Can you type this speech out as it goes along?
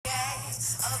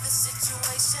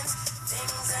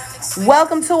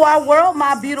Welcome to our world,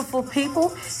 my beautiful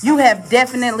people. You have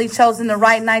definitely chosen the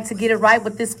right night to get it right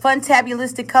with this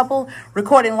fantabulistic couple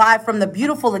recording live from the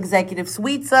beautiful executive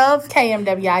suites of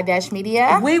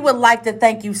KMWI-Media. We would like to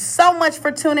thank you so much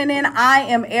for tuning in. I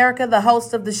am Erica, the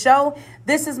host of the show.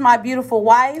 This is my beautiful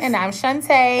wife. And I'm Shantae.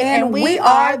 And we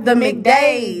are the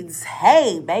McDades.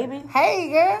 Hey, baby. Hey,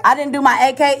 girl. I didn't do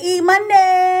my AKE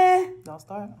Monday. Don't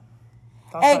start.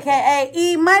 AKA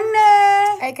E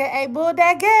Monday. AKA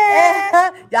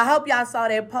Bulldaggers. Y'all hope y'all saw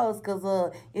that post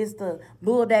because it's the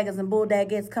Bulldaggers and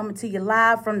Bulldaggers coming to you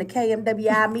live from the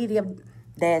KMWI Media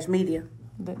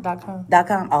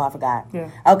 .com. Oh, I forgot.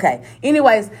 Yeah. Okay.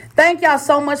 Anyways, thank y'all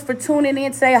so much for tuning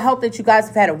in today. I hope that you guys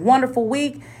have had a wonderful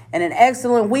week and an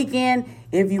excellent weekend.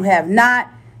 If you have not,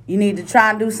 you need to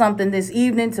try and do something this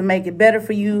evening to make it better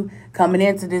for you coming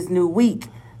into this new week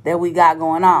that we got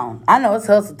going on. I know it's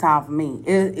hustle time for me.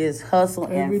 It is hustle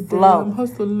and flow.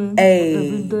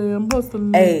 Every day I'm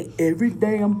hustling. Every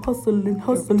day I'm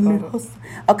hustling.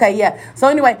 Okay, yeah. So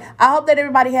anyway, I hope that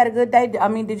everybody had a good day. I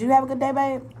mean, did you have a good day,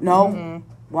 babe? No? Mm-mm.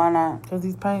 Why not? Because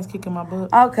these pains kicking my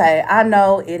butt. Okay, I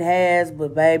know it has,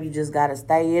 but babe, you just got to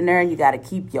stay in there and you got to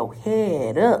keep your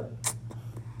head up.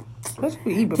 What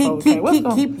you eat before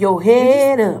Keep your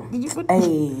head up.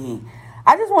 Hey.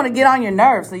 I just want to get on your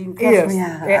nerves so you can cuss me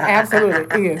out. Yeah,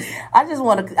 absolutely. Yes. I just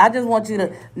want you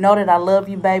to know that I love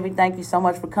you, baby. Thank you so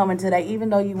much for coming today, even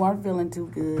though you weren't feeling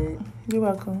too good. You're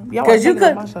welcome. Y'all wasn't taking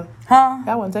over my show. Huh?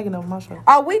 Y'all wasn't taking over my show.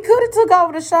 Oh, we could have took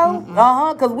over the show.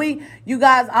 Because you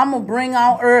guys, I'm going to bring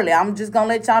on early. I'm just going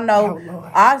to let y'all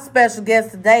know our special guest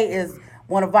today is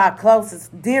one of our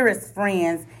closest, dearest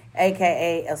friends,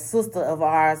 a.k.a. a sister of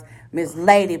ours, Miss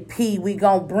Lady P. We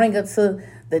going to bring her to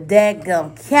the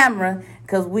dadgum camera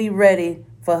because we ready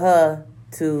for her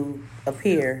to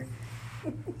appear.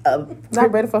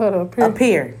 Not ready for her to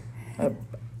appear.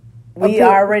 We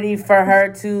are ready for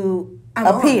her to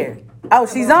appear. Oh,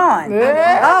 she's on.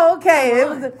 Yeah. Oh,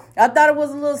 okay. I thought it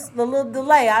was a little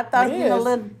delay. I thought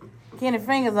little Kenny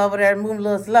Fingers over there moving a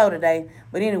little slow today.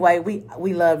 But anyway,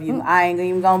 we love you. I ain't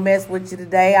even gonna mess with you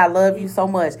today. I love you so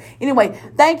much. Anyway,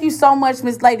 thank you so much,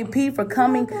 Miss Lady P, for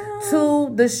coming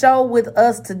to the show with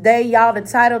us today. Y'all, the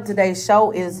title of today's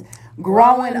show is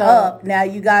Growing Up. Now,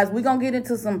 you guys, we're gonna get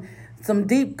into some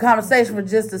deep conversation for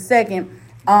just a second.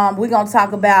 We're gonna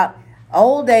talk about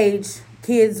old age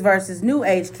kids versus new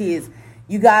age kids.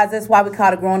 You guys, that's why we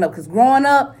call it growing up. Because growing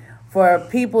up, for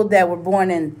people that were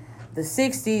born in the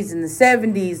 60s and the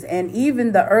 70s and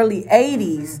even the early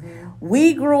 80s,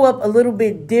 we grew up a little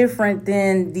bit different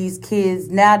than these kids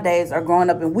nowadays are growing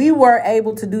up. And we were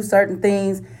able to do certain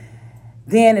things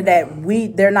then that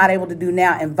they're not able to do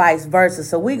now, and vice versa.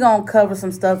 So we're going to cover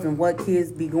some stuff and what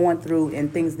kids be going through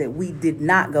and things that we did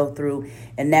not go through,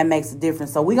 and that makes a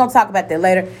difference. So we're going to talk about that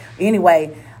later.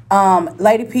 Anyway,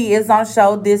 Lady P is on the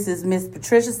show. This is Miss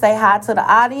Patricia. Say hi to the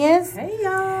audience. Hey,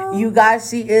 y'all. You guys,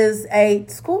 she is a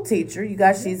school teacher. You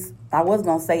guys, I was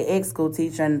going to say ex-school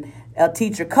teacher and a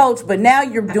teacher coach, but now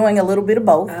you're doing a little bit of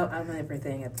both. I'm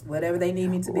everything. It's whatever they need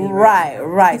me to be.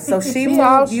 Right. So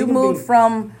you moved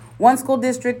from one school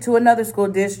district to another school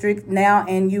district now,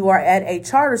 and you are at a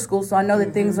charter school, so I know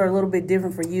that things are a little bit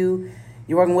different for you.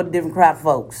 You're working with a different crowd of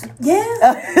folks. Yeah.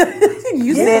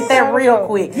 You said that real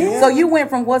quick. Yeah. So you went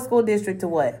from what school district to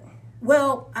what?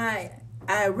 Well, I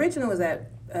originally was at,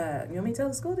 you want me to tell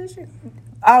the school district?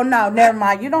 Oh, no, never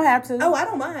mind. You don't have to. Oh, I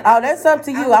don't mind. Oh, that's up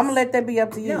to you. I'm going to let that be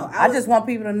up to you. No, I just want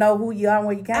people to know who you are and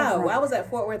where you came from. Oh, I was at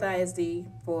Fort Worth ISD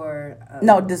for...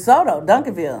 no, DeSoto,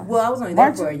 Duncanville. Well, I was only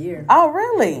there for a year. Oh,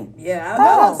 really? Yeah.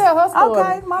 Don't tell her story.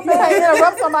 Okay, my bad. You can't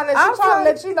interrupt somebody that's trying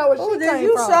to let you know what she came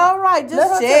you from. You sure right.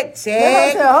 Just check.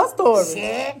 Let her tell her story.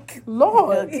 Check.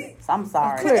 Lord. I'm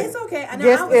sorry. It's okay. I know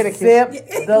guest etiquette.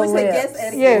 Guest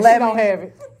etiquette. Yeah, she don't have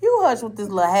it. You hush with this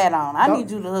little hat on. I need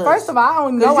you to hush. First of all, I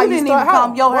don't know why you didn't even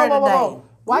comb your hair today.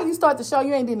 Why you start the show?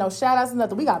 You ain't did no shout outs or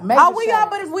nothing. We got major we are,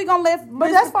 but if we gonna let...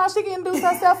 But that's fine. She can introduce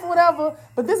herself or whatever.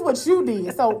 But this is what you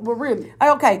did. So, but really.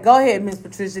 Okay, go ahead, Miss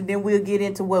Patricia. Then we'll get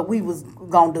into what we was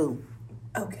gonna do.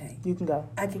 Okay. You can go.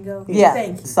 I can go? Yeah.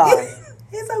 Thank you. Sorry.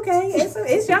 It's okay.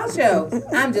 It's y'all show.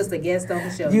 I'm just a guest on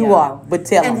the show. You are, but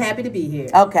tell them. I'm happy to be here.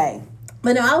 Okay.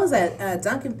 But no, I was at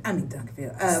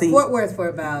Duncanville, Fort Worth for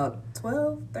about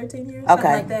 12, 13 years, something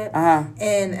like that.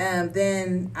 And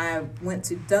then I went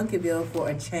to Duncanville for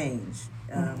a change,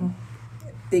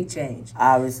 big change.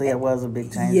 Obviously, it was a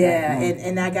big change. Yeah,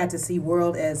 and I got to see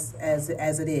world as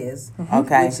it is.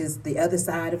 Okay. Which is the other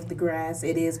side of the grass.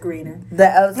 It is greener. The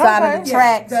other side of the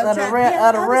tracks, the of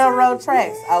the railroad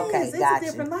tracks. Yes, Okay, it's got a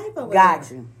different life over Got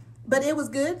there. you. But it was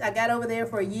good. I got over there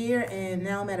for a year, and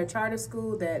now I'm at a charter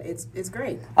school that it's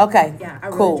great. Okay. Yeah, I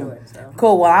cool. really enjoy it. So.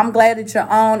 Cool. Well, I'm glad that you're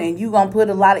on, and you're going to put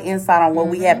a lot of insight on what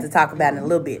we have to talk about in a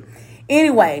little bit.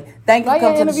 Anyway, thank you for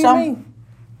coming to the show. Me?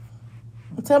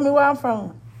 Tell me where I'm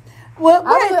from. Well,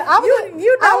 I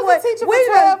was a teacher for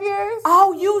 12 years.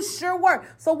 Oh, you sure were.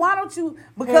 So why don't you?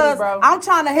 Because I'm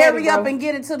trying to hurry up and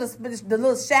get into the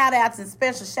little shout outs and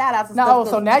special shout outs. No,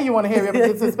 so now you want to hurry up and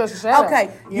get to the special shout out.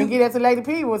 Okay. You get that to Lady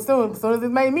P as soon as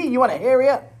it made me. You want to hurry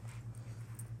up.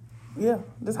 Yeah,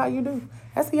 that's how you do.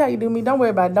 That's how you do me. Don't worry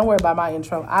about it. Don't worry about my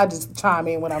intro. I just chime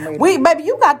in when I'm ready. Baby,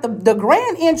 you got the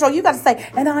grand intro. You got to say,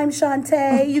 and I'm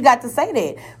Shantae. You got to say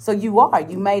that. So you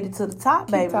made it to the top,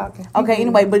 Keep baby. Talking. Okay,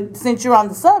 anyway, but since you're on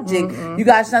the subject, you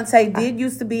guys, Shantae did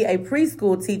used to be a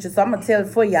preschool teacher, so I'm going to tell it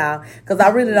for y'all because I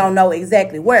really don't know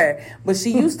exactly where. But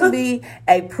she used to be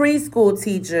a preschool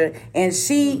teacher, and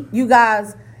you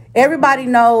guys, everybody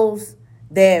knows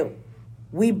that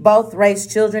we both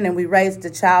raised children, and we raised the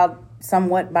child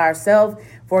somewhat by ourselves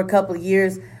for a couple of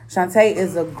years. Shantae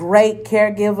is a great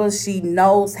caregiver. She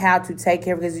knows how to take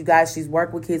care of kids. You guys, she's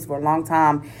worked with kids for a long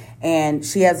time, and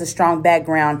she has a strong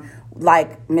background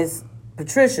like Miss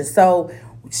Patricia. So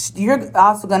you're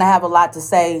also going to have a lot to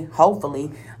say,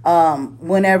 hopefully,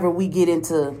 whenever we get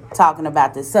into talking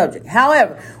about this subject.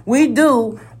 However, we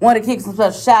do want to kick some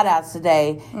special shout-outs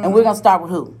today, and we're going to start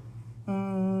with who?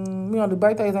 We're going to do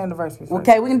birthdays and anniversaries first.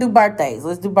 Okay, we can do birthdays.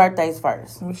 Let's do birthdays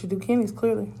first. We should do Kenny's,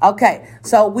 clearly. Okay,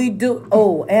 so we do.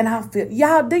 Oh, and I feel,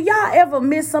 do y'all ever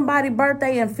miss somebody's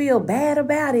birthday and feel bad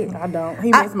about it? I don't.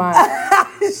 He missed mine.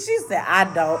 She said, I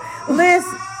don't.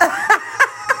 Listen.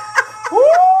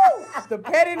 Woo! The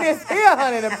pettiness here,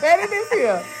 honey. The pettiness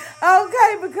here.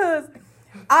 Okay, because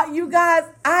you guys,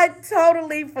 I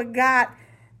totally forgot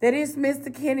that it's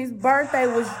Mr. Kenny's birthday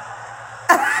was...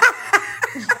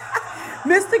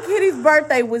 Mr. Kenny's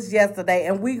birthday was yesterday,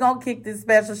 and we going to kick this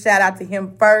special shout out to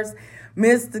him first.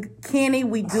 Mr. Kenny,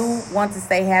 we do want to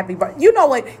say happy birthday. You know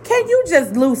what? Can you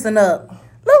just loosen up?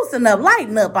 Loosen up.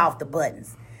 Lighten up off the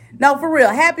buttons. No, for real.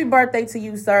 Happy birthday to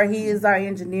you, sir. He is our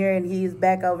engineer, and he is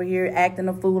back over here acting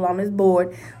a fool on his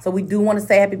board. So we do want to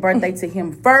say happy birthday to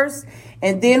him first,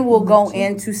 and then we'll go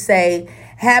in to say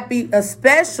a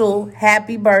special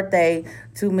happy birthday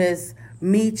to Miss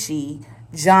Michi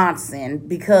Johnson,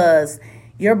 because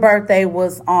your birthday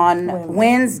was on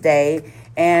Wednesday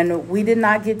and we did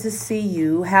not get to see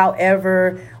you.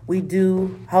 However, we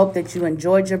do hope that you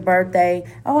enjoyed your birthday.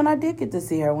 Oh, and I did get to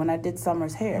see her when I did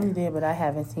Summer's hair. You did, but I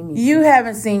haven't seen Michi. You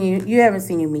haven't seen you,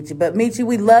 Michi. But Michi,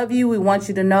 we love you. We want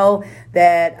you to know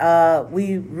that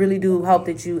we really do hope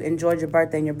that you enjoyed your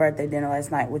birthday and your birthday dinner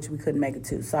last night, which we couldn't make it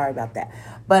to. Sorry about that.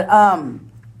 But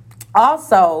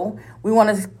also, we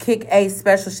want to kick a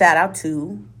special shout out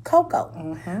to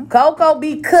Coco. Coco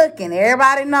be cooking.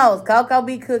 Everybody knows Coco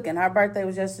be cooking. Her birthday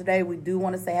was yesterday. We do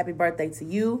want to say happy birthday to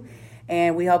you.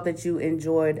 And we hope that you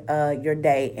enjoyed your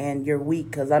day and your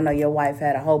week, because I know your wife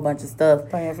had a whole bunch of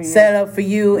stuff set up for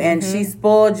you. And she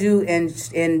spoiled you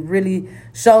and really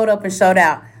showed up and showed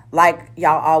out like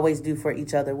y'all always do for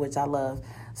each other, which I love.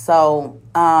 So,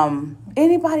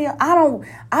 anybody, I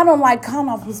don't like calling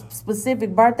off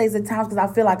specific birthdays at times because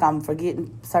I feel like I'm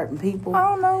forgetting certain people. I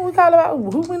don't know. We call about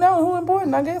who we know and who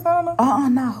important, I guess. I don't know.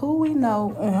 No, who we know.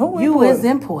 Who you important. Is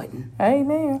important.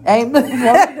 Amen.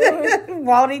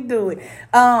 Won't he do it?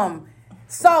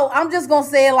 So I'm just going to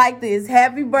say it like this.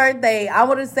 Happy birthday. I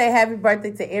want to say happy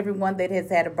birthday to everyone that has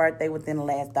had a birthday within the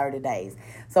last 30 days.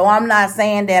 So I'm not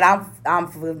saying that I'm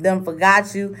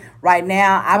forgot you right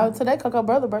now. Today Coco's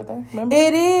brother's birthday. Remember?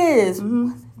 It is.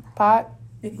 Pot.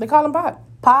 They call him Pot.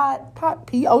 Pot.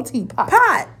 P-O-T.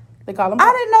 Pot. They call him Pot.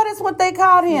 I didn't know that's what they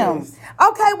called him. Yes.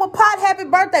 Okay, well, Pot, happy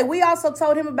birthday. We also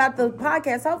told him about the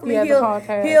podcast. Hopefully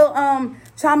he'll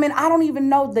chime in. I don't even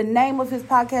know the name of his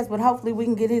podcast, but hopefully we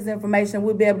can get his information.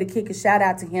 We'll be able to kick a shout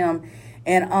out to him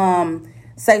and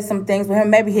say some things with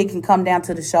him. Maybe he can come down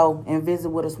to the show and visit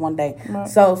with us one day. Right.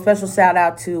 So special shout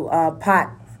out to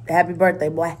Pot. Happy birthday,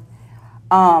 boy.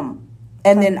 And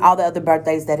then all the other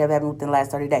birthdays that have happened within the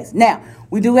last 30 days. Now,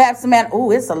 we do have some...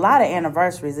 it's a lot of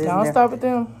anniversaries, isn't Y'all there? start with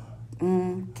them.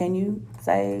 Can you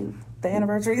say the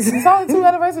anniversaries? It's only 2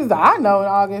 anniversaries that I know in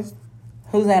August.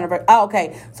 Whose anniversary? Oh,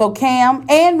 okay. So Cam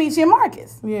and Michi and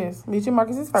Marcus. Yes, Michi and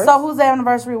Marcus is first. So whose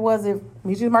anniversary was it?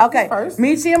 Michi and Marcus is first.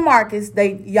 Michi and Marcus,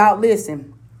 y'all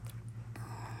listen.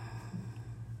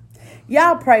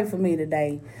 Y'all pray for me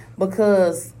today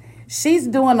because she's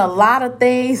doing a lot of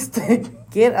things to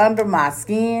get under my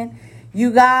skin,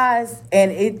 you guys,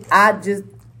 and I just...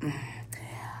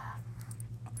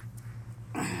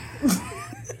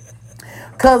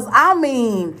 Because, I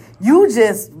mean, you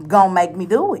just gonna make me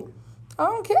do it. I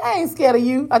don't care. I ain't scared of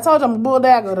you. I told you I'm a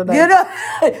bulldagger today.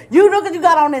 You look at you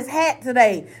got on this hat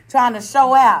today, trying to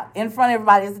show out in front of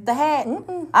everybody. Is it the hat?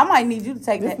 I might need you to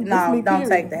take that. No, don't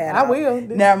take the hat off. I will.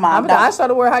 Never mind. I show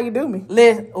the world how you do me.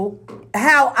 Listen,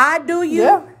 how I do you?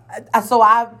 Yeah. So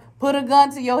I put a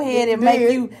gun to your head and make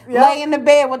you lay in the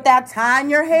bed without tying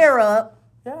your hair up.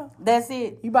 Yeah. That's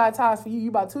it. You buy ties for you.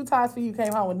 You bought 2 ties for you.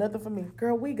 Came home with nothing for me.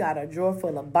 Girl, we got a drawer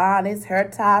full of bonnets,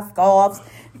 hair ties, scarves.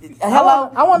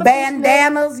 Hello, I want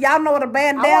bandanas. Y'all know what a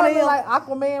bandana is? I like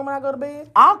Aquaman when I go to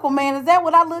bed. Aquaman, is that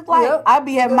what I look like? Yep. I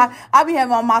be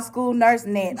having on my school nurse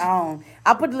net on.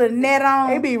 I put the little net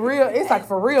on. It be real. It's like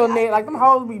for real net. Like them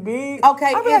hoes be big.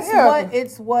 Okay,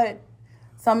 it's what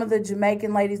some of the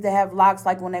Jamaican ladies that have locks,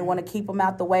 like when they want to keep them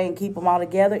out the way and keep them all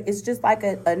together, it's just like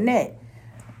a net.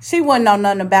 She wouldn't know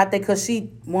nothing about that because she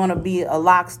want to be a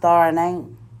lock star and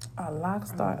ain't. A lock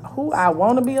star? Who? I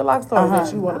want to be a lock star or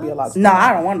that you want to be a lock star? No,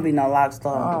 I don't want to be no lock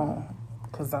star. Oh,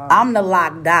 because I'm the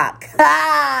lock doc.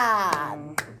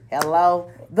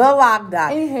 Hello? The lock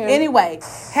doc. Anyway,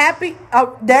 happy.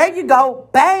 Oh, there you go.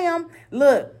 Bam.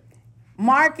 Look,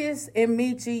 Marcus and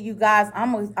Michi, you guys,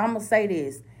 I'm going to say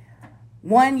this.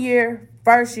 1 year,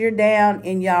 first year down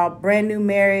in y'all brand new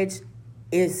marriage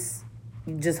is,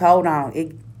 just hold on.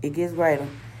 It gets greater.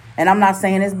 And I'm not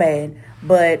saying it's bad,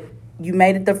 but you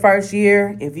made it the first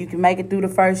year. If you can make it through the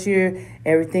first year,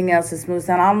 everything else is smooth.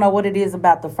 And I don't know what it is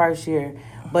about the first year,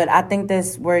 but I think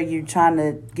that's where you're trying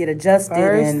to get adjusted.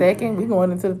 First, second, we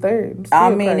going into the third.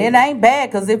 I mean, it ain't bad,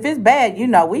 because if it's bad,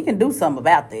 we can do something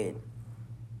about that.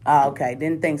 Oh, okay,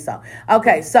 didn't think so.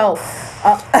 Okay, so...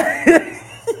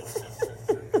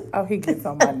 Oh, he gets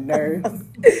on my nerves.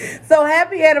 So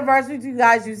happy anniversary to you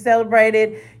guys. You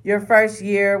celebrated your first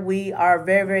year. We are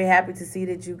very, very happy to see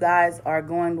that you guys are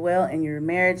going well in your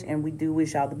marriage, and we do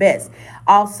wish y'all the best.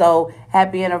 Also,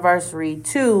 happy anniversary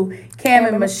to Cam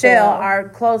and Michelle, our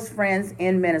close friends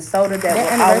in Minnesota. Their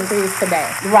anniversary is today.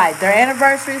 Right, their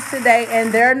anniversary is today,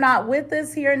 and they're not with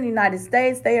us here in the United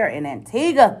States. They are in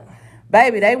Antigua.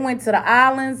 Baby, they went to the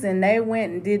islands and they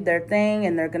went and did their thing,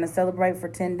 and they're going to celebrate for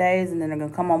 10 days, and then they're going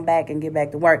to come on back and get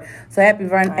back to work. So happy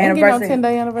anniversary.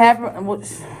 10-day anniversary. Oh,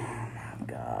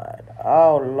 God.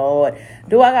 Oh, Lord.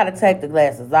 Do I got to take the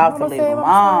glasses off and leave them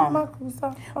on?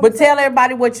 But tell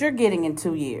everybody what you're getting in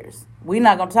 2 years. We're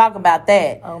not going to talk about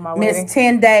that. Oh, my wedding. Miss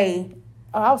 10-day,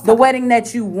 the wedding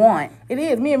that you want. It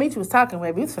is. Me and Michi was talking,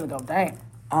 baby. It's going to go down.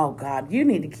 Oh, God, you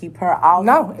need to keep her off.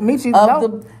 No, Michi,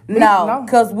 no,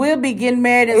 because we'll be getting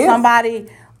married in somebody...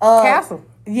 Castle.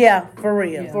 Yeah, for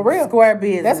real. Yeah. For real. Square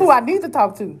business. That's who I need to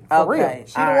talk to. For real.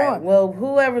 She the one. Well,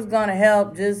 whoever's going to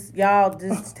help, just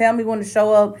tell me when to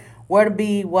show up, where to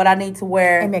be, what I need to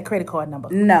wear. And that credit card number.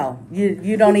 No,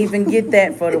 you don't even get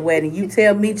that for the wedding. You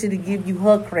tell Michi to give you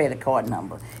her credit card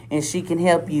number, and she can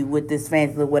help you with this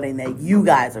fancy little wedding that you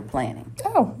guys are planning.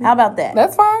 Oh. How about that?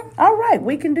 That's fine. All right,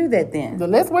 we can do that then. The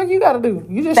less work you got to do.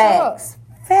 You just show up.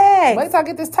 Facts. Wait till I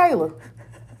get this tailor.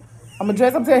 I'm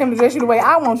telling him to dress you the way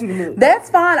I want you to look. That's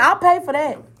fine. I'll pay for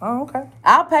that. Oh, okay.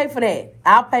 I'll pay for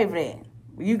that.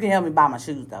 You can help me buy my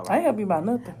shoes, though, right? I ain't help you buy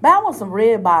nothing. But I want some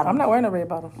red bottoms. I'm not wearing a red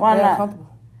bottom. Why not? Comfortable.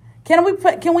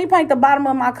 Can we paint the bottom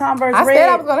of my Converse red? I said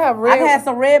I was going to have red. I had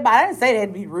some red bottoms. I didn't say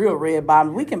that'd be real red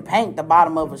bottoms. We can paint the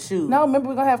bottom of a shoe. No, remember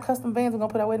we're going to have custom Vans. We're going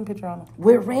to put our wedding picture on them.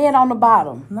 With red on the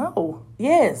bottom. No.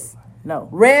 Yes. No.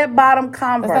 Red bottom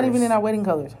Converse. That's not even in our wedding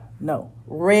colors. No.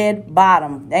 Red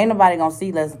bottom. Ain't nobody gonna see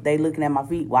unless they looking at my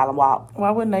feet while I walk. Why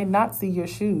wouldn't they not see your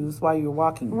shoes while you're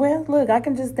walking? Well, look, I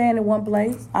can just stand in one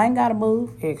place. I ain't gotta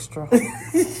move. Extra.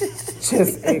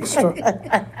 Just extra.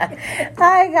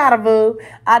 I ain't gotta move.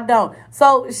 I don't.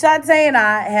 So Shantae and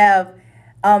I have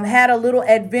had a little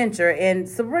adventure, and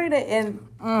Sabrina and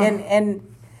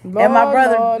my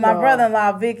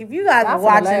brother-in-law Vic. If you guys are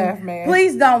watching,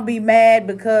 please don't be mad,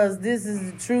 because this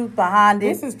is the truth behind it.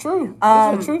 This is true.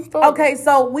 This is a true story. Okay,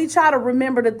 so we try to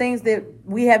remember the things that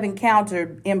we have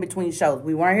encountered in between shows.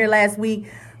 We weren't here last week,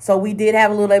 so we did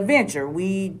have a little adventure.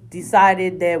 We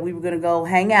decided that we were going to go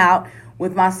hang out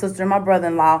with my sister and my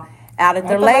brother-in-law out at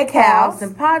their lake house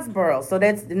in Pottsboro. So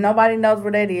that's, nobody knows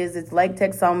where that is. It's Lake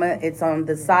Texoma. It's on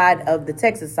the side of the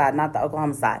Texas side, not the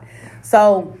Oklahoma side.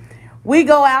 So we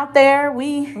go out there.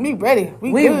 We ready.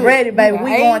 We ready, baby.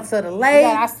 We going to the lake. We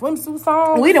got our swimsuits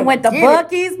on. We done went to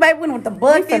Buc-ee's, baby. We went to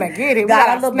Buc-ee's. We finna get it.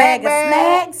 Got a little bag of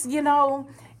snacks,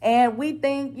 and we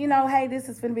think, hey, this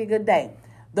is finna be a good day.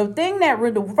 The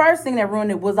first thing that ruined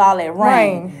it was all that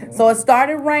rain. So it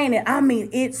started raining. I mean,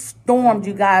 it stormed,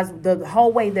 you guys, the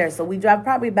whole way there. So we drive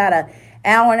probably about an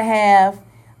hour and a half,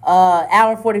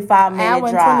 hour and 45 minute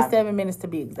drive. Hour and 27 minutes to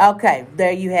be exact. Okay,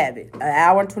 there you have it. An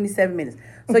hour and 27 minutes.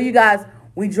 So you guys,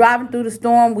 We driving through the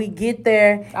storm. We get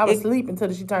there. I was asleep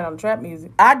until she turned on the trap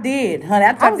music. I did, honey.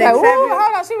 I was like, hold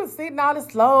on. She was sitting all this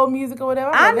slow music or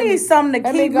whatever. I need something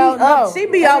to keep me up. No. She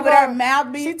be over there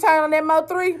mouth beat. She turned on that Mo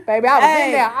 3. Baby, I was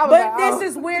in there. I was but like,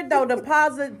 this is weird, though. To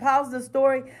pause the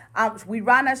story. We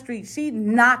ride that street. She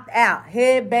knocked out.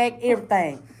 Head back,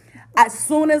 everything. As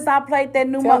soon as I played that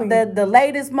new the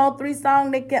latest Mo 3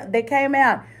 song that came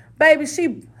out, baby,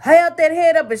 she held that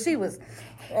head up and she was...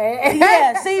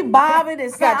 yeah, she bobbing and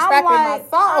said, I'm like,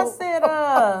 I said,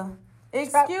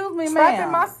 excuse me, ma'am.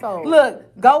 Trapping my soul.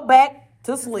 Look, go back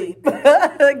to sleep.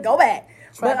 Go back.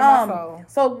 But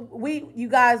so you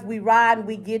guys, we ride and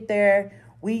we get there.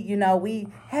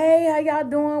 Hey, how y'all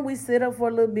doing? We sit up for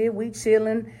a little bit. We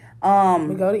chilling.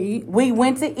 We go to eat. We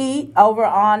went to eat over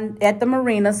at the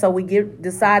marina. So we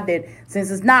decide that since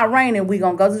it's not raining, we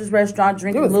gonna go to this restaurant,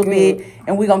 drink a little bit,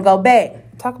 and we gonna go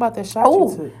back. Talk about that shot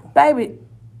you took, baby.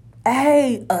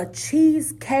 Hey, a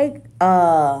cheesecake.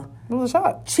 What was a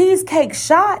shot? Cheesecake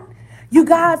shot. You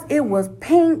guys, it was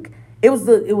pink. It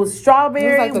was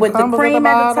strawberry with the cream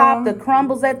at the top, the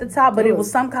crumbles at the top, but it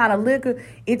was some kind of liquor.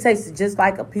 It tasted just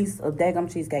like a piece of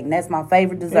daggum cheesecake, and that's my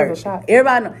favorite dessert. It was a shot.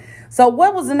 Everybody know. So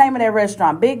what was the name of that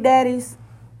restaurant? Big Daddy's?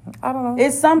 I don't know.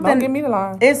 It's something. Don't give me the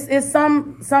line. It's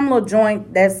some little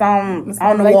joint that's on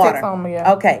the water.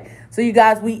 Okay. So you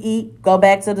guys, we eat, go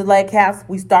back to the lake house.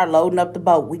 We start loading up the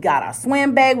boat. We got our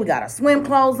swim bag. We got our swim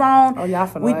clothes on. Oh, y'all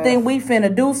finna We think we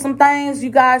finna do some things. You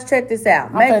guys, check this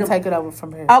out. I'm finna take it over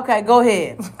from here. Okay, go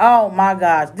ahead. Oh, my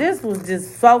gosh. This was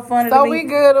just so funny to me. So we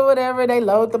good or whatever. They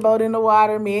load the boat in the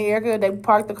water. Me and Erica, they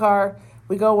park the car.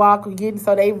 We go walk.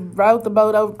 So they rode the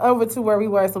boat over to where we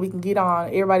were so we can get on.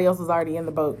 Everybody else was already in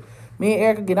the boat. Me and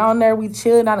Erica get on there. We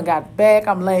chilling. I done got back.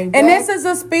 I'm laying back. And this is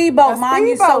a speedboat, mind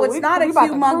you. So it's not a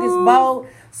humongous boat.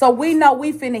 So we know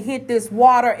we finna hit this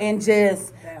water and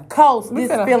just coast. This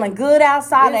feeling good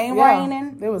outside. It ain't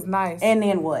raining. It was nice. And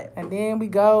then what? And then we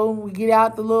go. We get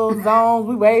out the little zones.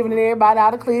 We waving at everybody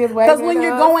out of the cliffs. Because when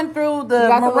you're going through the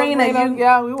marina,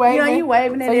 we waving. You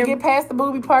waving at so you get past the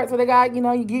booby parts where they got, you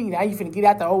finna get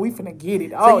out there. Oh, we finna get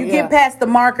it. So you get past the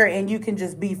marker and you can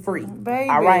just be free. Baby,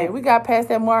 all right. We got past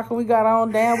that marker. We got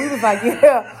on down. We was like,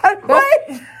 yeah.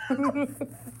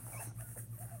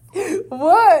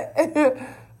 What?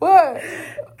 What?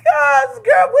 Gosh,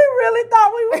 girl, we really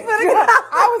thought we were gonna go.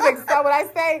 I was excited. When I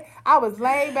say I was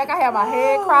laid back, I had my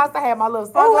head crossed, I had my little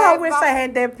sunglasses. Oh, I wish I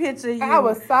had that picture of you. I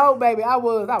was baby. I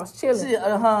was chilling. We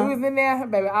was in there,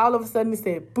 baby. All of a sudden, it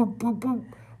said boop, boop, boop,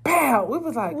 bam. We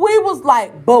was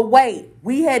like, but wait,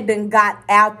 we had done got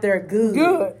out there good.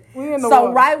 Good. We in the so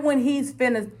water. Right when he's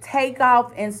finna take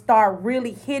off and start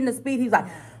really hitting the speed, he's like,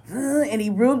 and he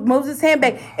moves his hand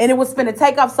back, and it was finna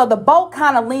take off. So the boat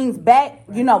kind of leans back,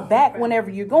 back whenever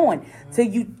you're going till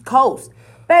you coast.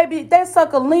 Baby, that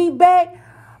sucker leaned back,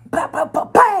 pow, pow, pow,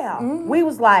 pow. Mm-hmm. We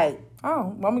was like,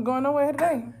 oh, well, I'm going nowhere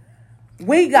today.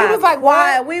 We got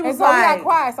quiet. We got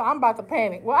quiet, so I'm about to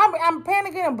panic. Well, I'm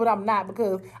panicking, but I'm not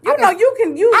because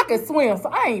I can swim, so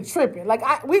I ain't tripping.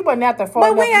 Like we wasn't out there far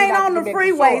enough. But we ain't on the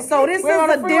freeway, so this is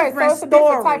a different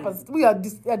story. We are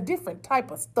a different type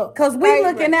of stuff. Because we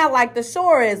looking out like the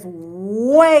shore is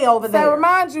way over there. So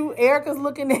remind you, Erica's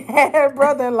looking at her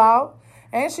brother-in-law.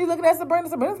 And she looking at Sabrina.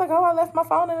 Sabrina's like, oh, I left my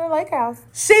phone in the lake house.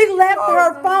 She left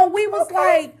her phone. We was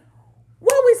like,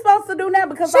 what are we supposed to do now?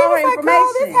 Because all her information.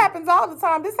 Girl, this happens all the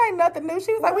time. This ain't nothing new.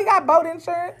 She was like, we got boat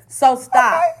insurance. So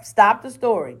stop the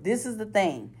story. This is the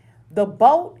thing. The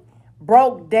boat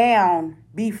broke down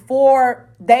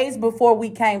days before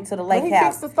we came to the lake house. He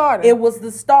fixed the starter. It was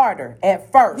the starter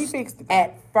at first. He fixed it.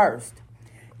 At first.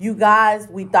 You guys,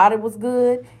 we thought it was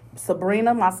good.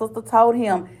 Sabrina, my sister, told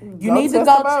him, you need to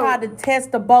go try to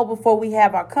test the boat before we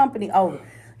have our company over.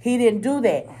 He didn't do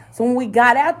that. So when we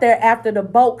got out there after the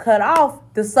boat cut off,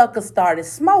 the sucker started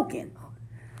smoking.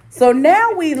 So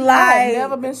now we I have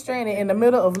never been stranded in the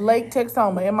middle of Lake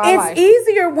Texoma in my life. It's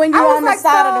easier when you're on the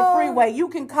side of the freeway. You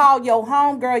can call your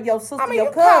homegirl, your sister,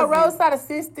 your cousin. Call roadside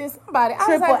assistance, somebody.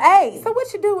 AAA. So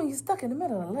what you do when you're stuck in the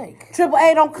middle of the lake?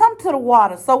 AAA don't come to the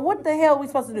water. So what the hell are we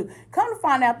supposed to do? Come to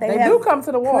find out they do come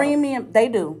to the water. Premium. They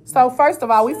do. So first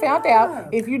of all, we found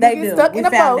out if you get stuck in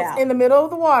a boat in the middle of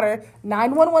the water,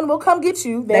 911 will come get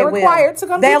you. They're required to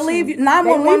come get you. They'll leave you.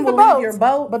 911 will leave your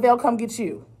boat, but they'll come get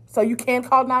you. So you can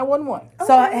call 911.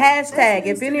 So hashtag,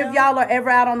 if any of y'all are ever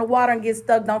out on the water and get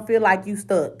stuck, don't feel like you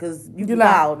stuck because you can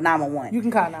call 911. You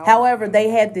can call 911. However, they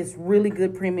had this really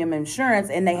good premium insurance,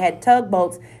 and they had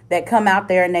tugboats that come out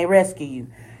there and they rescue you.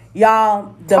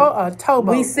 Y'all,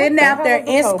 towboat. We sitting out there.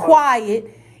 It's quiet.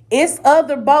 it's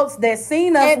other boats that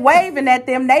seen us waving at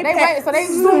them. They wave, so they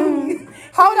zoom.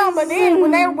 Hold on, but then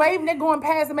when they're waving, they're going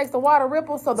past, it makes the water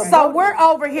ripple. So we're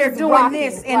over here doing rocking.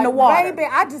 This in the water. Baby,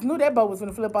 I just knew that boat was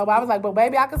going to flip over. I was like, but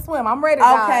baby, I can swim. I'm ready.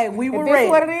 Okay, we were ready. If this is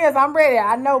what it is, I'm ready.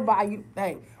 I know by you.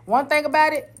 Hey, one thing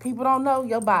about it, people don't know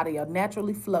your body will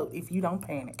naturally float if you don't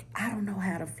panic. I don't know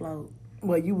how to float.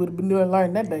 Well, you would have been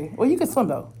learning that day. Well, you can swim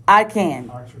though. I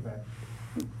can.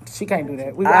 She can't do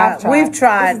that. We've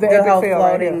tried the whole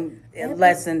floating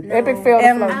lesson. No. Epic fail.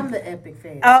 I'm the epic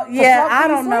fail. Oh yeah, I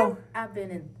don't know. I've been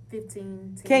in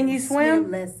 15 Can you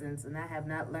swim lessons, and I have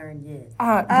not learned yet.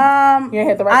 You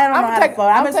had the right. I don't know how to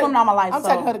float. I've been swimming all my life. I'm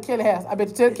taking her to Kelly house. I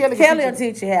bet Kelly will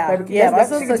teach you how. Yeah, my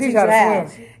sister teach you how.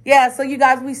 Yeah, so you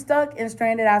guys, we stuck and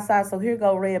stranded outside. So here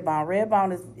go Redbone.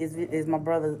 Redbone is my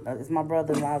brother. Is my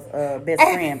brother-in-law's best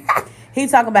friend. He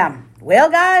talking about,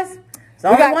 well, guys, it's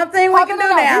only one thing we can do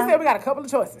now. He said we got a couple of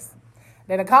choices.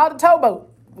 Then I called the towboat.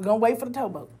 We're gonna wait for the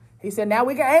towboat. He said, now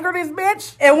we can anchor this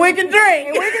bitch. And we can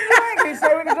drink. He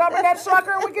said we can jump in that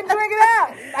sucker and we can drink it out.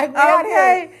 Like, we out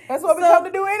here. That's what we come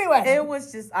to do anyway. It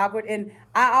was just awkward. And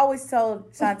I always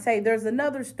told Shantae, there's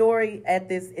another story at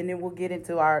this, and then we'll get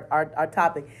into our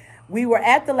topic. We were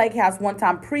at the lake house one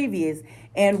time previous,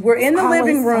 and we're in the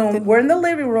living room. We're in the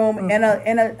living room,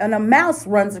 and a mouse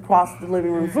runs across the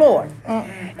living room floor.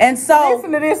 And so,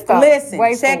 listen to this stuff. Listen,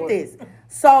 check this.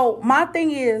 So my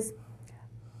thing is,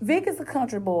 Vic is a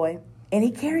country boy, and he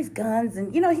carries guns,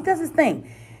 and, he does his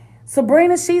thing.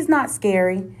 Sabrina, she's not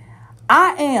scary.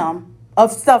 I am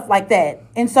of stuff like that,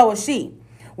 and so is she.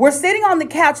 We're sitting on the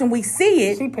couch, and we see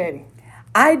it. She petty.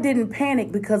 I didn't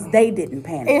panic because they didn't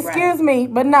panic. Excuse me,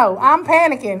 but no, I'm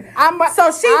panicking.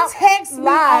 So she texts me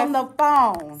on the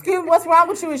phone. Excuse me, what's wrong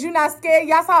with you? Is you not scared?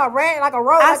 Y'all saw a rat, like a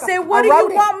rodent. I said, what do you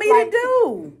want me to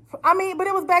do? I mean, but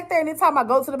it was back there, and it's talking about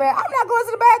go to the bathroom. I'm not going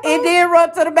to the bathroom. It did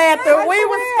run to the bathroom. We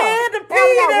were scared to pee.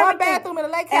 We got one bathroom in the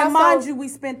lake house. And mind you, we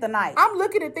spent the night. I'm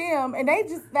looking at them, and they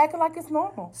just acting like it's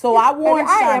normal. So I warned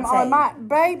Shantae. I am on my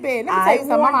baby. Let me tell you something.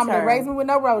 My mama didn't raise me with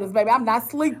no rodents, baby. I'm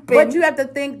not sleeping. But you have to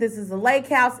think this is a lake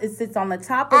house. It sits on the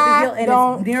top of the hill,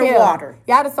 and it's near water.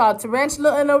 Y'all just saw a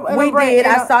tarantula in a We did.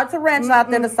 I saw a tarantula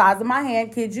out there the size of my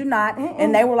hand, kid you not.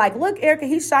 And they were like, look, Erica,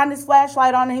 he shined his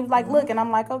flashlight on, and he was like, look. And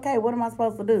I'm like, okay, what am I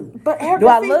supposed to do? But Erica, do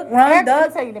I look, run, Erica,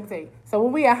 duck? Let me tell you. So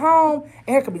when we at home,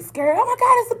 Erica be scared. Oh my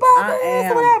God, it's a bug.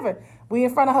 It's whatever. We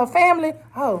in front of her family.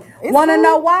 Oh, want to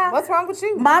know why? What's wrong with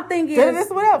you? My thing is,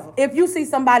 this whatever. If you see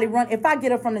somebody run, if I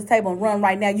get up from this table and run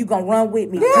right now, you gonna run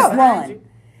with me. Yeah. Just run.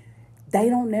 They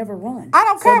don't never run. I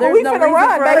don't care, but we finna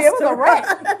run, baby. It was a rat.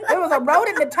 It was a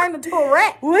rodent that turned into a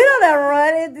rat. We don't ever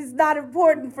run. It's not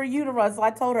important for you to run. So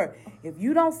I told her, if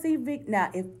you don't see Vic,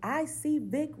 now, if I see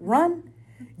Vic run,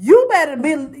 you better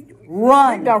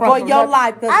run for your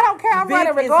life. I don't care. I'm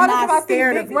running regardless if I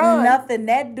see Vic run. Nothing.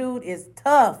 That dude is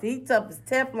tough. He tough as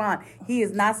Teflon. He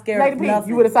is not scared of nothing.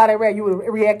 You would have saw that rat. You would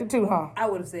have reacted too, huh? I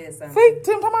would have said something. See,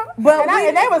 Tim, come on. But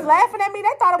and they was laughing at me. They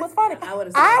thought it was funny.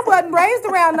 I wasn't raised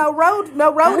around no rodents.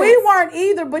 We weren't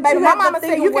either. But baby, you have to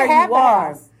think where you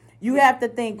are. You have to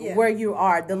think where you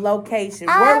are, the location,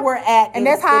 where we're at, and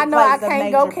that's how I know I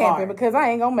can't go camping because I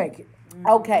ain't gonna make it.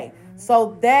 Okay,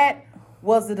 so that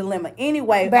was the dilemma.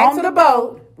 Anyway, back to the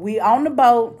boat. We on the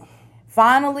boat.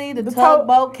 Finally, the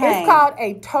towboat came. It's called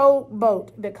a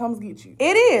towboat that comes get you.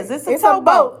 It is. It's a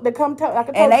towboat that come like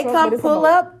a and they come pull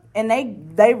up and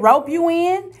they rope you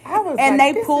in and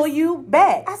they pull you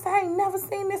back. I said I ain't never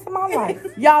seen this in my life.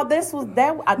 Y'all, this was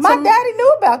that. My daddy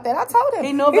knew about that. I told him.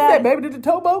 He knew about it. He said, "Baby, did the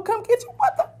towboat come get you?"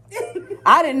 What the?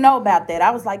 I didn't know about that.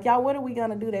 I was like, y'all, what are we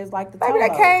gonna do? They was like the towboat. Baby,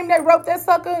 they came, they roped that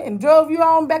sucker and drove you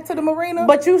on back to the marina.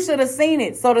 But you should have seen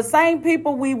it. So the same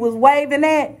people we was waving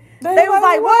at, they was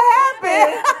like, what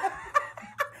happened?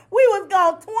 We was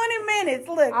gone 20 minutes.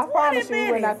 Look, I promise you,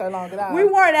 we weren't out there long at all. We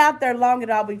weren't out there long at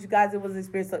all, but you guys, it was an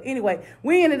experience. So anyway,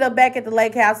 we ended up back at the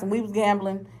lake house, and we was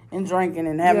gambling and drinking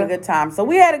and having a good time. So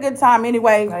we had a good time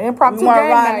anyway. Impromptu we weren't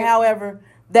riding, however.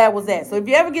 That was that. So if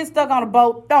you ever get stuck on a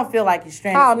boat, don't feel like you're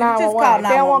stranded. Call 911. Just call 911. If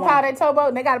they don't want to call that towboat,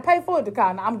 and they got to pay for it to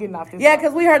call. I'm getting off this. Yeah,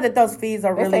 because we heard that those fees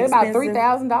are really expensive.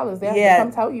 About $3,000. They have to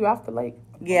come tow you off the lake.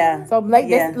 Yeah. So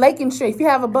lake insurance. If you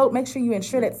have a boat, make sure you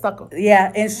insure that sucker.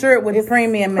 Yeah, insure it with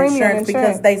premium insurance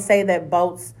because they say that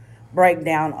boats break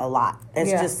down a lot.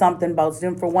 It's just something boats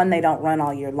do. For one, they don't run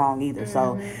all year long either.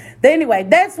 So anyway,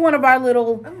 that's one of our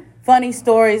little funny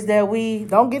stories that we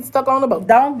don't get stuck on the boat.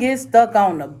 Don't get stuck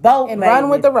on the boat and run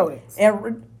with the rodents.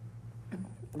 And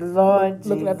Lord,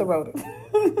 looking at the rodents.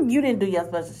 You didn't do your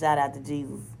special shout out to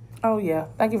Jesus. Oh yeah,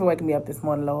 thank you for waking me up this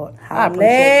morning, Lord. I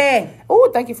appreciate it.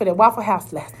 Oh, thank you for that Waffle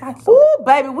House last night. Oh,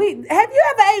 baby, have you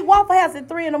ever ate Waffle House at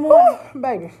 3 a.m? Ooh,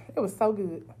 baby, it was so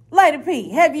good. Lady P,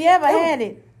 have you ever had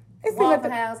it? Waffle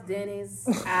House, Denny's,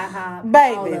 IHOP,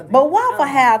 baby. But Waffle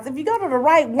House, if you go to the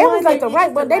right one, it was like the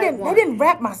right one. They didn't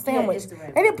wrap my sandwich.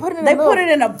 They didn't put it in. They put it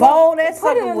in a bowl. That's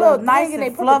something a little nice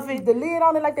and fluffy. The lid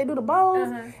on it like they do the bowls.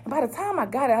 And by the time I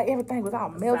got it, everything was all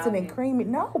melted and creamy.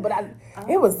 No, but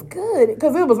it was good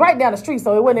because it was right down the street,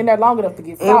 so it wasn't in there long enough to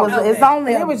get salty.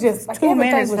 It was just like 2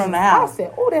 minutes from the house. I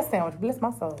said, "Oh, that sandwich, bless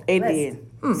my soul." It did.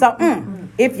 So,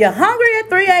 if you're hungry at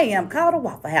 3 a.m., call the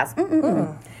Waffle House.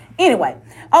 Anyway,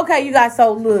 okay, you guys.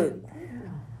 So look,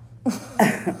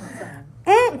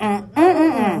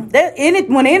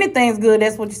 when anything's good,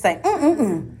 that's what you say.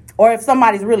 Or if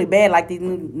somebody's really bad, like these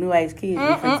new age kids,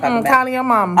 calling your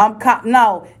mom.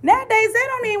 No, nowadays they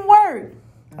don't even work.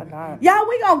 Y'all,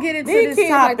 we gonna get into these this kids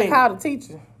topic. like to call the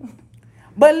teacher.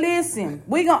 But listen,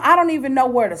 I don't even know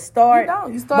where to start.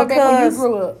 You start back when you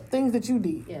grew up. Things that you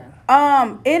did.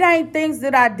 Yeah. It ain't things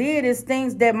that I did. It's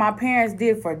things that my parents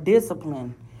did for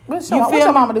discipline. What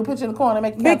your mama do? Put you in the corner and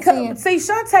make you count 10? See,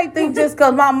 Shantae think just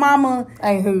because my mama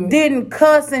didn't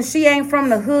cuss and she ain't from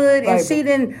the hood and she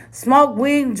didn't smoke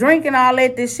weed, drink and all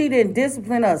that she didn't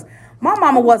discipline us. My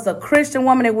mama was a Christian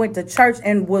woman that went to church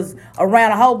and was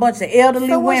around a whole bunch of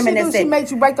elderly women that said she made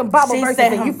you break them Bible verses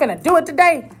and you finna do it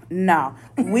today. No,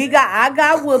 I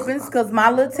got whoopings because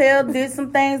my little tail did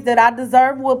some things that I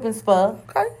deserve whoopings for.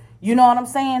 Okay. You know what I'm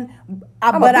saying?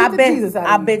 I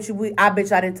bet you I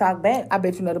didn't talk back. I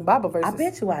bet you know the Bible verses. I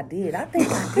bet you I did. I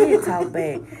think I did talk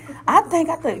back. I think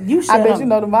you should. I bet you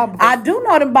know the Bible verses. I do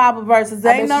know the Bible verses.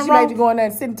 Ain't nothing wrong. She made you go in there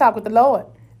and sit and talk with the Lord.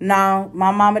 No, my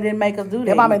mama didn't make us do that.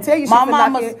 Your mama tell you she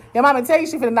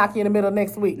finna knock you in the middle of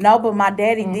next week. No, but my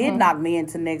daddy did knock me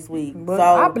into next week. But so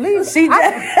I believe she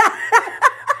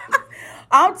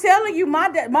I'm telling you,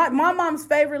 my mom's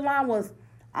favorite line was,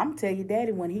 I'm tell your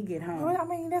daddy when he get home. Well, I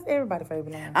mean, that's everybody's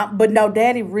favorite line. But no,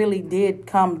 daddy really did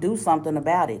come do something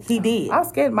about it. He did. I'm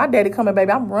scared. My daddy coming,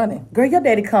 baby. I'm running. Girl, your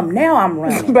daddy come now, I'm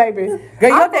running. Baby. Girl,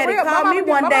 your daddy called me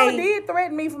one day. My mama did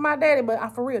threaten me for my daddy,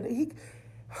 but for real.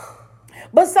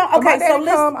 But so, okay,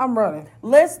 so I'm running.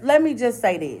 Let me just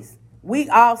say this. We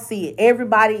all see it.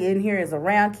 Everybody in here is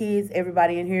around kids.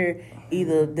 Everybody in here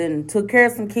either then took care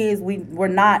of some kids. We're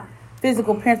not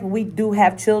physical parents, but we do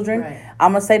have children. Right.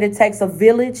 I'm gonna say that it takes a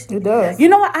village. It does. You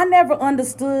know what? I never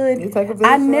understood. It take a village.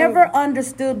 I never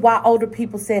understood why older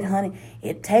people said, "Honey,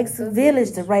 it takes a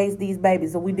village to raise these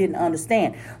babies," so we didn't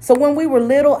understand. So when we were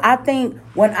little, I think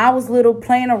when I was little,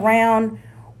 playing around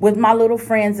with my little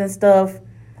friends and stuff,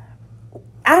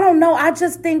 I don't know. I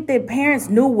just think that parents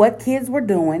knew what kids were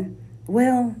doing.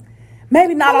 Well,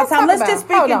 maybe not all the time. Let's just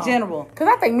speak in general. Because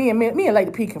I think me and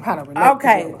Lady P can kind of relate.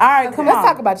 Okay. All right, come on. Let's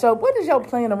talk about what is your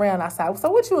playing around outside?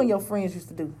 So what you and your friends used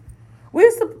to do? We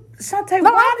used to, Shantae,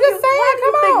 why do you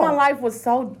think my life was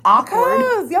so awkward?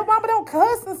 Because your mama don't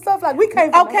cuss and stuff. Like, we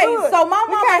came from the hood. So my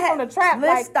mama came from the trap.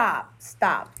 Let's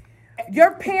stop.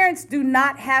 Your parents do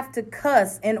not have to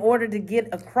cuss in order to get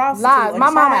across to a child.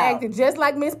 My mama acted just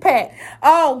like Miss Pat.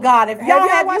 Oh God! Have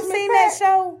you seen that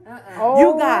show?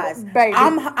 You guys, baby.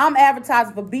 I'm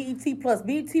advertising for BET Plus.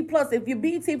 BET Plus. If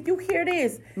you hear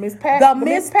this, Miss Pat, the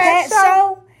Miss Pat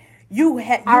show, you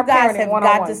guys have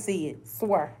got to see it.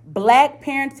 Swear. Black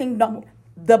parenting.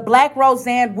 The Black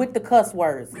Roseanne with the cuss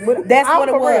words. That's what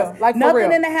it was. Like,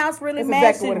 nothing in the house really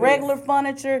matched. Exactly regular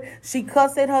furniture. She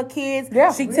cussed at her kids.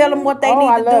 Yeah. She tell them what they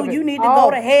need to do. You need to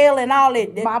go to hell and all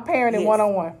that. My parenting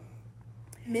 101.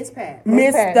 Miss Pat.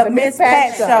 The Miss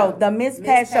Pat show. The Miss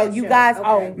Pat show. You guys,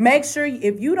 make sure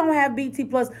if you don't have BT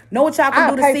Plus, know what y'all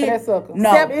can do to see it.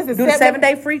 No, do the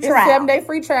 7-day free trial. It's a 7-day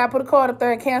free trial. Put a card up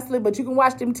there and cancel it, but you can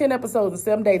watch them 10 episodes in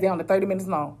 7 days. They're only 30 minutes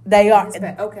long. They are.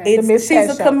 Okay. She's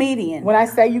a comedian. When I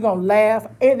say you're going to laugh,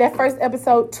 that first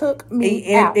episode took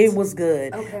me out. It was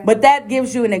good. Okay. But that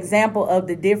gives you an example of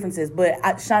the differences. But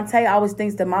Shantae always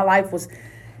thinks that my life was...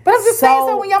 But I'm just saying,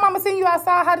 so when your mama seen you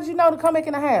outside, how did you know to come back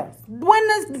in the house? When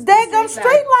the daggum street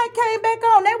light came back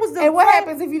on, that was the. And what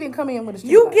happens if you didn't come in with a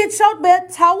street light? You get your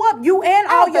bed toe up, you and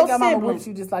all your siblings. Mama whipped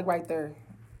you just like right there.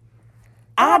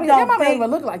 Your mama don't even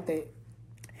look like that.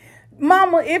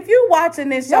 Mama, if you watching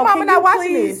this show, your mama not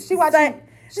watching this. She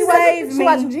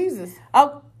watching Jesus.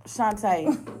 Oh,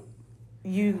 Shantae.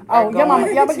 Your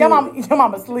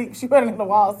mama asleep. She running in the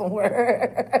wall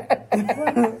somewhere.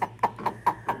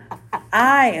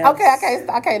 I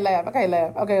can't laugh.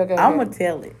 Okay. I'm gonna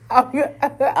tell it.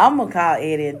 I'm gonna call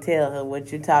Eddie and tell her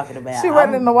what you're talking about. She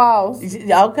running in the walls.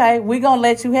 Okay, we gonna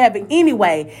let you have it.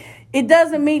 Anyway, it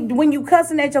doesn't mean when you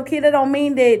cussing at your kid, it don't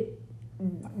mean that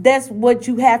that's what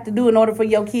you have to do in order for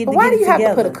your kid to get it together. Why do you have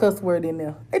to put a cuss word in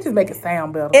there? It just make it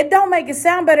sound better. It don't make it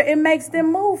sound better. It makes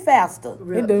them move faster.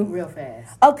 It do. Real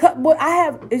fast. What I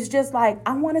have is just like,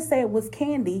 I want to say it was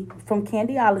Candy from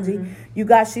Candyology. Mm-hmm. You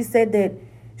guys, she said that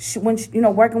when she,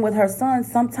 working with her son,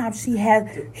 sometimes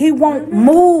he won't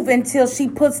move until she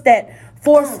puts that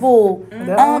forceful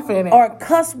or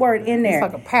cuss word in there.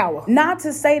 It's like a power. Not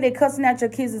to say that cussing at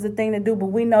your kids is a thing to do, but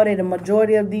we know that the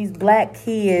majority of these black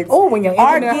kids when you're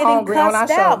are getting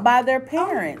cussed out by their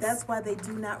parents. That's why they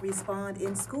do not respond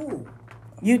in school.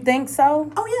 You think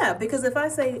so? Oh yeah, because if I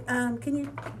say,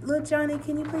 little Johnny,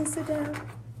 can you please sit down?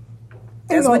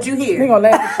 That's what you hear. They gonna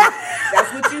laugh at you.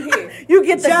 That's what you hear. You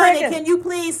get the Johnny, can you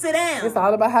please sit down? It's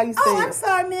all about how you say it. I'm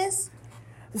sorry, miss.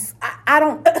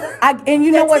 And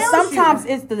you know what? Sometimes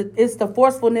it's the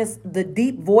forcefulness, the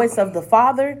deep voice of the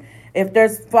father. If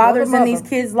there's fathers in these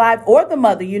kids' lives, or the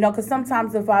mother, because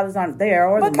sometimes the fathers aren't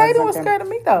there. But Kaden was scared of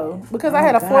me though, because I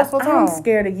had a forceful tone. I'm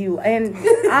scared of you, and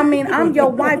I'm your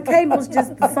wife. Kaden was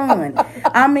just the son.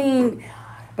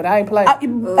 But I ain't playing.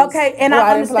 Okay, and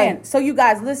I understand. So you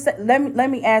guys, listen. Let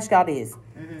me ask y'all this.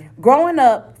 Mm-hmm. Growing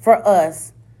up for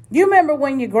us, you remember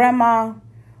when your grandma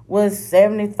was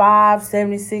 75,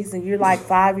 76, and you're like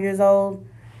 5 years old?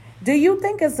 Do you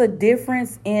think it's a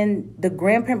difference in the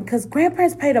grandparents? Because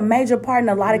grandparents played a major part in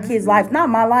a lot of kids' lives. Not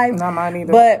my life. Not mine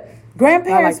either. But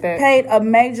grandparents played a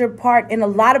major part in a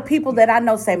lot of people that I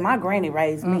know say, my granny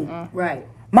raised me. Right.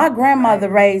 My grandmother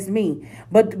raised me.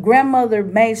 But grandmother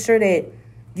made sure that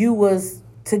you was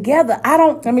together. I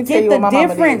don't get the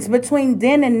difference between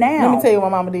then and now. Let me tell you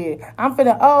what mama did. I'm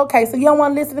finna, okay, so you don't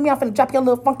want to listen to me? I'm finna drop your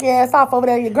little funky ass off over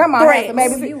there at your grandma's house.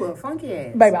 Baby, you were funky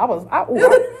ass. Baby, I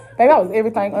was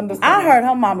everything under. I heard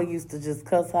her mama used to just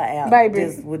cuss her out. Baby.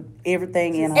 Just with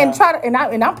everything in her.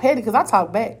 And I'm petty because I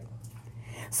talk back.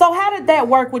 So how did that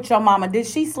work with your mama? Did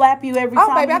she slap you every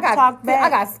time you talked back? I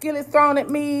got skillets thrown at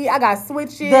me. I got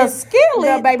switches. The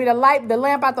skillet? The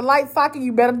lamp out the light socket.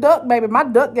 You better duck, baby. My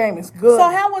duck game is good. So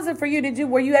how was it for you?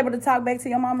 Were you able to talk back to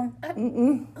your mama?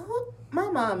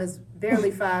 My mom is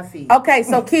barely 5 feet. Okay,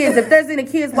 so kids, if there's any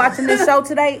kids watching this show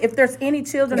today, if there's any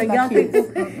children or young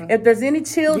people, if there's any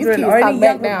children or any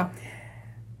young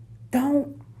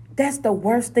people, that's the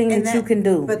worst thing that you can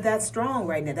do. But that's strong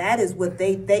right now. That is what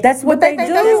they That's what they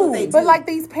do. But like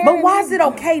these parents. But why is it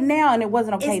okay now and it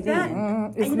wasn't okay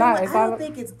then? It's not. I don't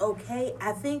think it's okay.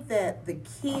 I think that the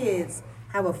kids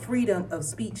have a freedom of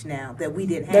speech now that we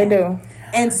didn't have. They do.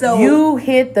 And so you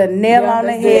hit the nail on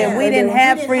the head. We didn't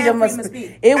have freedom of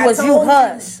speech. It was you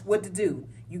hush. What to do.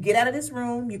 You get out of this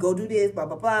room, you go do this, blah,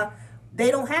 blah, blah. They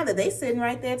don't have it. They sitting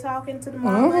right there talking to the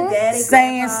mama, daddy,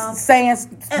 saying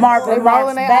smart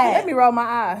remarks back. Let me roll my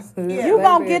eyes. Yeah, you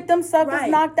gonna get them suckers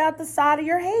knocked out the side of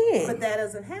your head. But that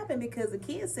doesn't happen because the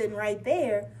kid's sitting right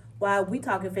there while we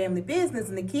talking family business,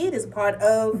 and the kid is part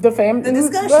of the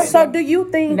discussion. So do you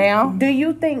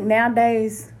think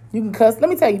nowadays you can cuss? Let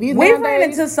me tell you, we ran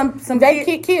into some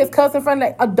kids cuss in front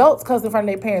of adults cuss in front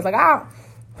of their parents. Like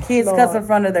kids cuss in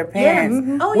front of their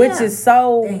parents, which is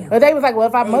so. But they was like, well,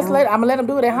 if I'm gonna let them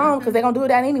do it at home because they're gonna do it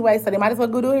out anyway, so they might as well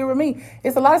go do it here with me.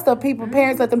 It's a lot of stuff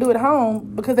parents let them do at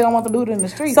home because they don't want to do it in the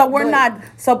street.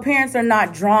 So parents are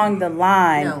not drawing the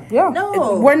line.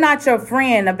 No. We're not your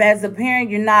friend. As a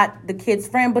parent, you're not the kid's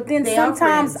friend. But then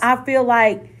sometimes I feel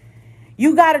like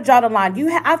you got to draw the line.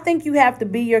 I think you have to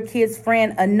be your kid's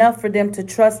friend enough for them to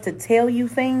trust to tell you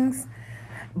things,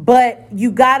 but you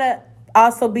gotta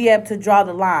also be able to draw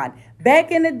the line.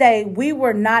 Back in the day, we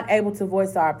were not able to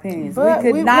voice our opinions. But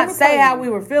we could not say how we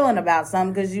were feeling about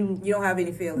something because you don't have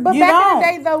any feelings. But back in the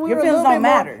day, though, your feelings don't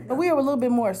matter. But we were a little bit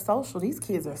more social. These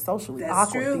kids are socially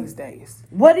awkward these days.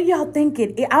 What do y'all think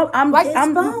I'm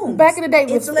phones. Back in the day,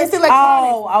 it's electronic.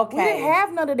 Oh, okay. We didn't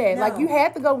have none of that. No. Like you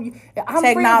had to go.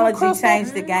 Technology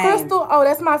changed the game. Crystal,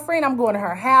 that's my friend. I'm going to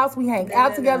her house. We hang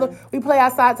out together. We play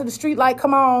outside to the street light.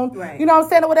 Come on, you know what I'm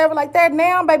saying, or whatever like that.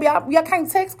 Now, baby, I can't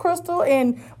text Crystal,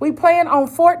 and we playing on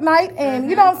Fortnite. And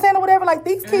you know what I'm saying, or whatever. Like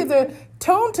these kids are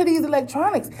tuned to these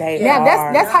electronics.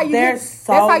 That's how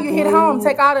you hit home.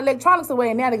 Take all the electronics away,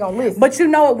 and now they're gonna listen. But you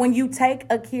know what? When you take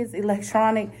a kid's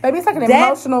electronic, baby, it's like an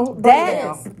emotional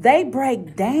breakdown. They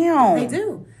break down. They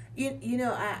do. You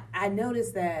know, I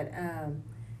noticed that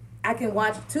I can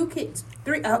watch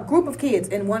a group of kids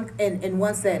in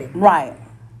one setting, right?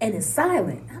 And it's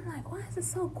silent. I'm like, why is it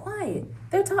so quiet?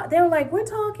 They were like, we're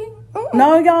talking.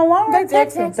 No, y'all aren't. They're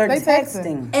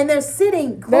texting. And they're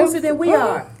sitting closer than we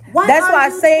are. That's why I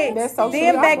said,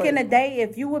 then back in the day,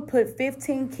 if you would put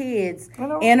 15 kids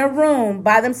in a room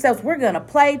by themselves, we're going to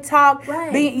play, talk,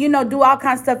 do all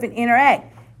kinds of stuff and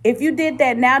interact. if you did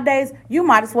that nowadays, you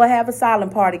might as well have a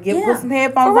silent party. Put some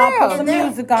headphones on, put some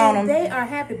music on them. They are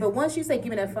happy. But once you say, give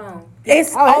me that phone.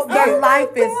 Their life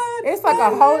is... It's like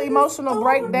a whole emotional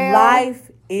breakdown. Life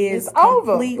is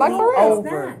completely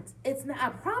over. It's not. I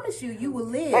promise you, you will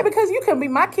live. Hey, because you can be...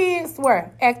 My kids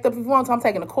swear, act up if you want to. I'm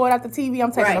taking the cord out the TV.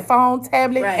 I'm taking the phone,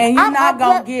 tablet. Right. And you're not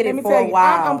going to get it for a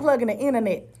while. I'm unplugging the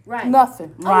internet. Right.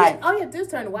 Nothing. Right. All you have to do is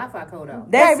turn the Wi-Fi code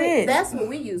off. That's it. That's what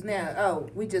we use now. Oh,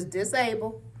 we just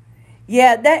disable.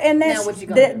 Yeah,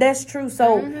 that's true.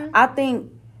 So I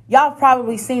think y'all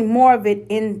probably seen more of it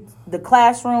in the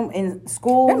classroom in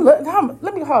school.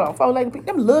 Let me hold on, four lady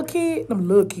people. Them little kids,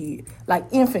 like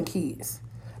infant kids.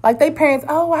 Like they parents,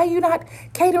 oh, why you not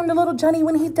catering to little Johnny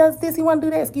when he does this? He want to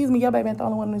do that. Excuse me, your baby ain't the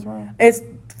only one in this room. It's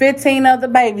 15 other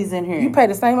babies in here. You pay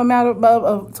the same amount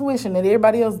of tuition that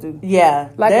everybody else do. Yeah,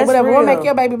 like whatever will make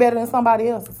your baby better than somebody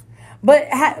else's. But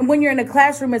when you're in the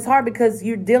classroom, it's hard because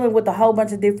you're dealing with a whole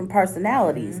bunch of different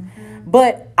personalities.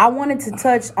 But I wanted to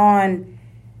touch on,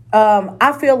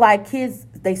 I feel like kids,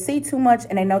 they see too much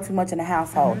and they know too much in the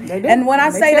household. And when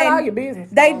I say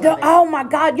they do, oh my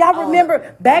God, y'all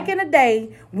remember back in the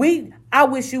day, I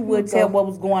wish you would tell what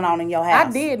was going on in your house.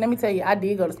 I did. Let me tell you, I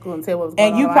did go to school and tell what was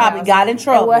going on. And you probably got in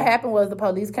trouble. And what happened was the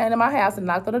police came to my house and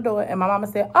knocked on the door, and my mama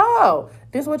said, "Oh,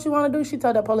 this what you want to do?" She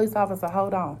told the police officer,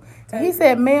 "Hold on." And he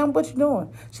said, "Ma'am, what you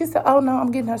doing?" She said, "Oh no,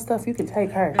 I'm getting her stuff. You can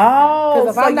take her." Oh,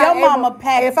 so your mama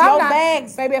packed your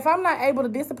bags, baby. If I'm not able to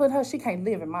discipline her, she can't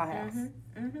live in my house.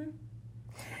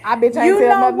 I bet you ain't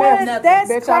tell nothing else.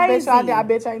 That's crazy. I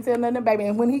bet you ain't tell nothing, baby.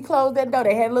 And when he closed that door,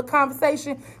 they had a little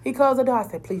conversation. He closed the door. I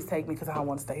said, "Please take me because I don't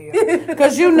want to stay here."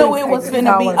 Because you knew it was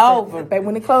finna be over. Baby,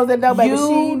 when he closed that door, baby,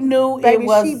 she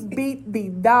beat the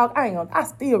dog. I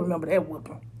still remember that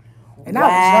whooping. And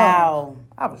wow.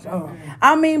 I was young.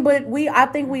 I mean, but I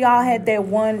think we all had that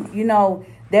one,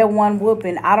 that one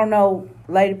whooping. I don't know,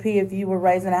 Lady P, if you were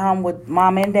raising at home with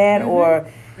mom and dad, or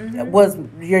was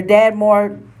your dad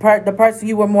more the person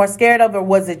you were more scared of, or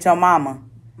was it your mama?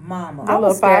 Mama. I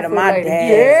was scared of my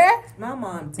dad. Yeah. My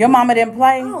mom. Your mama didn't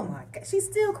play? Oh my God, she's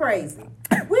still crazy.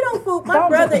 We don't fool. My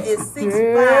brother is 6'5"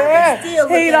 and still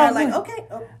looking at her like, okay.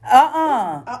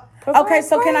 Okay,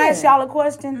 so can I ask y'all a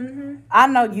question? I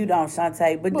know you don't,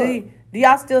 Shantae, but do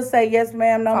y'all still say yes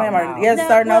ma'am, no ma'am, or yes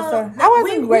sir, no sir?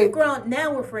 We've grown.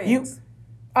 Now we're friends.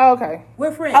 Okay.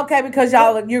 We're friends. Okay, because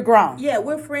you're grown. Yeah,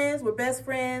 we're friends. We're best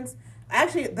friends.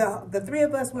 Actually, the three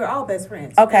of us, we're all best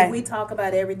friends. Okay. And we talk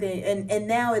about everything. And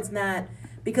now it's not,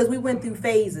 because we went through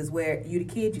phases where you the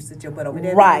kid, you sit your butt over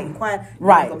there. Right. Be quiet.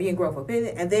 Right. You're going to be in growth up.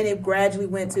 And then it gradually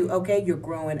went to, okay, you're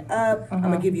growing up. I'm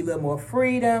going to give you a little more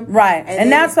freedom. Right. And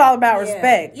now it's all about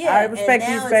respect. Yeah. I respect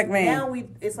you, respect me. Now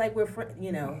it's like we're,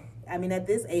 I mean, at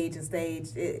this age and stage,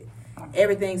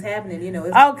 everything's happening, It's,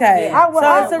 okay. Yeah.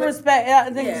 So it's a respect.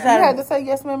 You had to say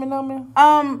yes ma'am and no ma'am?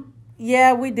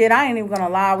 Yeah, we did. I ain't even gonna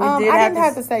lie. I didn't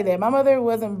have to say that. My mother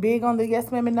wasn't big on the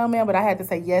yes ma'am and no ma'am, but I had to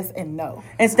say yes and no.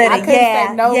 Instead of say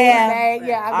no,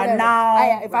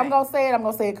 no. If I'm gonna say it, I'm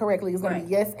gonna say it correctly. It's gonna be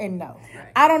yes and no.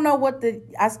 I don't know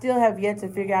I still have yet to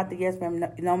figure out the yes ma'am,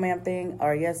 no ma'am thing,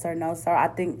 or yes sir, no sir. I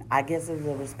guess it's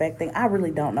a respect thing. I really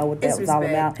don't know what that was all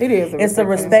about. It is. It's a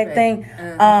respect thing.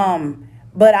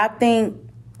 But I think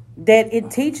that it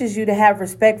teaches you to have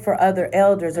respect for other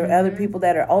elders or other people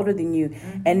that are older than you.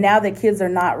 And now the kids are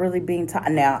not really being taught.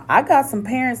 Now, I got some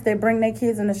parents that bring their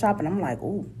kids in the shop, and I'm like,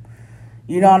 ooh.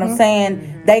 You know what I'm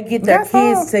saying? They get their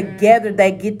kids together.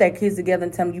 They get their kids together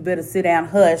and tell them, you better sit down,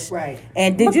 hush. Right.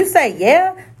 And did you say,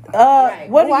 yeah?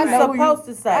 What are you supposed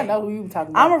to say? I know who you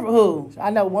talking about. Who?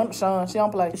 I know one, Sean. She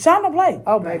don't play. Sean don't play.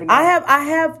 Oh, baby. No. I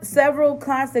have several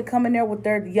clients that come in there with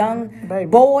their young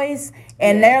boys,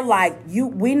 and they're like,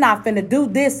 we not finna do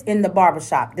this in the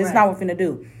barbershop. This is not what we're finna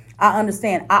do. I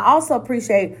understand. I also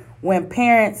appreciate when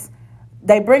parents,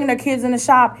 they bring their kids in the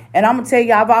shop, and I'm going to tell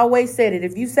you, I've always said it.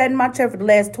 If you sat in my chair for the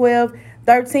last 12,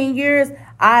 13 years,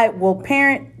 I will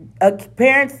parent a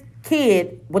parent's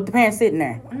kid with the parent sitting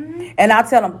there. And I'll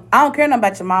tell them, I don't care nothing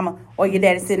about your mama or your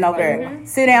daddy sitting over there.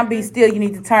 Sit down, be still. You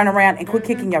need to turn around and quit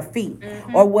kicking your feet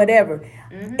or whatever.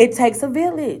 It takes a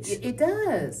village. It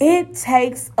does. It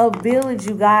takes a village,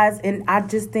 you guys. And I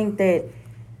just think that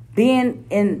being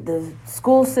in the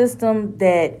school system,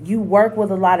 that you work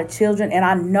with a lot of children, and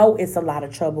I know it's a lot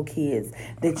of troubled kids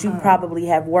that you probably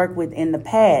have worked with in the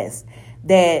past,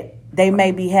 that they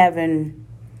may be having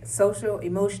social,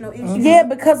 emotional issues. Yeah,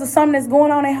 because of something that's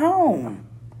going on at home.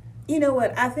 You know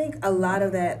what? I think a lot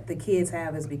of that the kids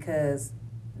have is because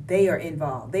they are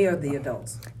involved. They are the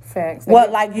adults. Facts.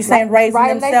 Like you saying, raising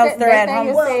themselves, they're at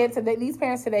home. These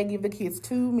parents today give the kids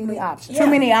too many options. Too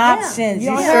many options.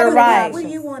 Yeah. You're sure right. What do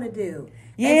you want to do?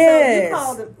 Yes. And so you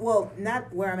called them, well,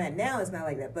 not where I'm at now, it's not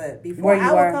like that, but before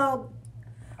I would call,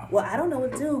 well, I don't know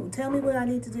what to do. Tell me what I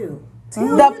need to do.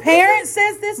 The parent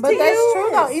says this to you. But that's true,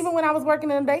 though. Even when I was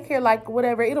working in a daycare, like,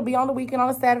 whatever, it'll be on the weekend, on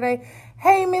a Saturday.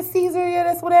 Hey, Miss Caesar, yeah,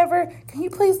 that's whatever. Can you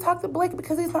please talk to Blake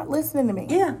because he's not listening to me?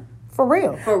 Yeah. For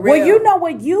real. Well, you know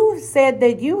what? You said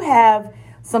that you have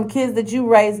some kids that you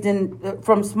raised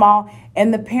from small,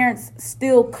 and the parents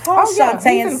still call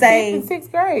Shantae and say, in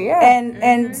 6th grade,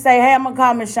 and say, hey, I'm gonna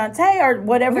call Miss Shantae or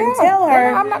whatever, and tell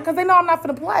her. I'm not, because they know I'm not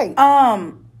gonna play.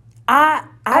 I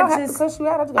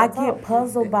get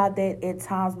puzzled by that at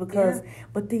times because,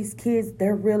 but these kids,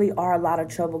 there really are a lot of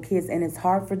troubled kids, and it's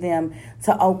hard for them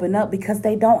to open up because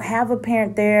they don't have a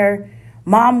parent there.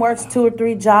 Mom works 2 or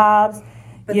 3 jobs.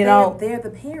 But they're the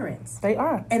parents. They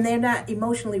are. And they're not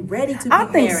emotionally ready to be parents.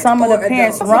 I think some of the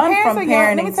parents run from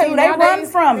parenting too. They run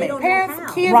from it.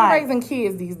 Kids are raising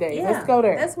kids these days. Yeah, let's go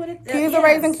there. That's what it is. Kids are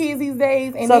raising kids these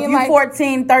days. And so if you're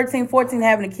 13, 14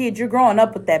 having a kid, you're growing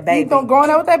up with that baby. You're growing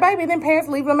up with that baby, and then parents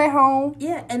leaving them at home.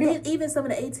 Yeah, and then even some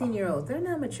of the 18-year-olds, they're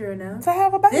not mature enough to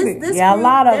have a baby. This a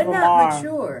lot of them are. They're not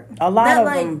mature. A lot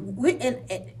of them.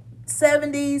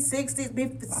 70s, 60s,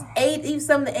 even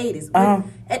some of the 80s.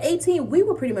 At 18, we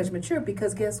were pretty much mature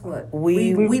because guess what?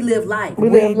 We lived life. We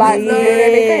lived life.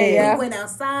 We went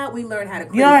outside. We learned how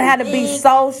to. You learned how to be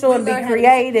social and be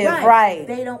creative, right?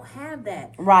 They don't have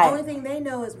that. Right. The only thing they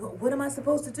know is what am I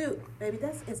supposed to do, baby?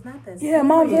 It's not that. Yeah,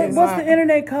 Mom. What's the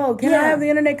internet code? Can I have the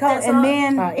internet code? And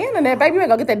then internet, baby, you ain't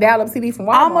gonna get that dial-up CD from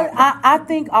Walmart. I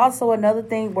think also another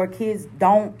thing where kids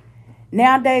don't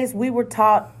nowadays. We were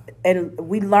taught. And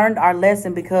we learned our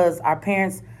lesson because our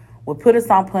parents would put us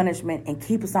on punishment and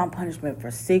keep us on punishment for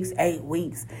 6-8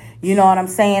 weeks. You know what I'm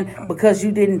saying? Because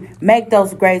you didn't make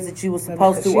those grades that you were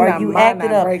supposed to, or you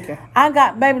acted up. I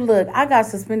got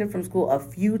suspended from school a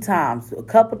few times, a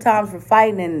couple times for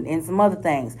fighting and some other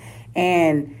things.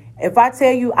 And if I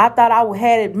tell you, I thought I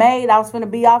had it made. I was going to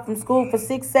be off from school for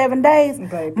 6-7 days.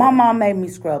 Baby. My mom made me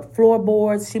scrub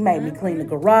floorboards. She made me clean the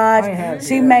garage.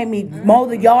 She made me mow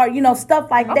the yard. Stuff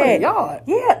like that. Yard.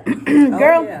 Yeah,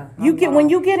 girl. When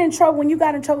you get in trouble. When you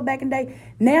got in trouble back in the day.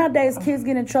 Nowadays, kids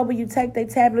get in trouble. You take their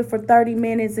tablet for 30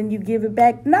 minutes and you give it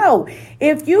back. No,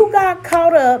 if you got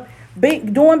caught up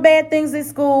doing bad things at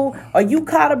school, or you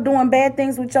caught up doing bad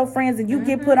things with your friends, and you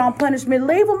get put on punishment,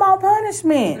 leave them on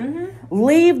punishment.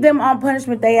 Leave them on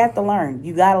punishment. They have to learn.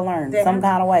 You got to learn some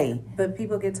kind of way. But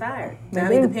people get tired.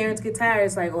 The parents get tired.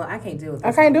 It's like, well, I can't deal with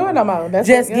this. I can't do it no more.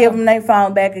 Just give them their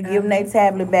phone back or give them their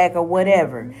tablet back or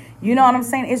whatever. You know what I'm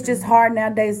saying? It's just hard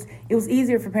nowadays. It was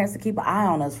easier for parents to keep an eye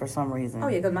on us for some reason. Oh,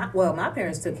 yeah, because my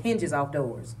parents took hinges off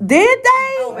doors. Did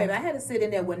they? Oh, baby, I had to sit in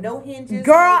there with no hinges.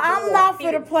 Girl, I'm not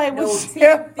fit to play with you.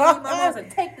 My mom said,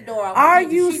 take the door off. Are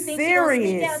you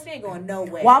serious? She ain't going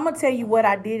nowhere. Well, I'm going to tell you what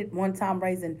I did one time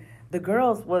raising the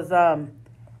girls was,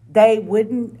 they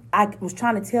wouldn't, I was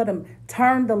trying to tell them,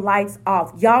 turn the lights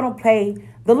off. Y'all don't pay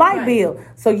the light bill.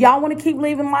 So y'all want to keep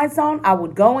leaving lights on? I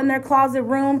would go in their closet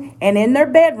room and in their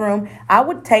bedroom, I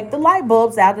would take the light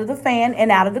bulbs out of the fan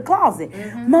and out of the closet.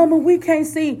 Mama, we can't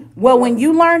see. Well, when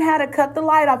you learn how to cut the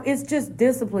light off, it's just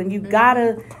discipline. You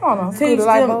gotta teach the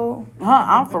light bulb.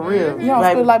 I'm for real. You don't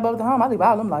screw the light bulb at home. I leave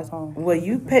all them lights on. Well,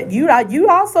 you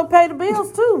also pay the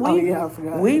bills too. I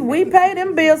forgot. We pay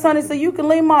them bills, honey, so you can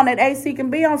leave them on. That AC can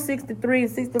be on 63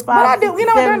 and 65. But I do.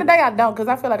 During the day I don't, because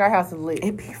I feel like our house is lit.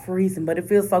 It be freezing, but it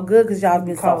feels so good because y'all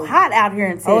been so hot out here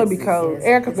in Texas. Oh, it be cold.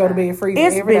 Erica go to bed freezing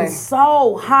every day. It's been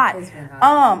so hot.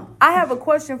 I have a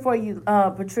question for you,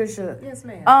 Patricia. Yes,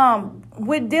 ma'am.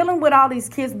 With dealing with all these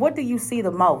kids, what do you see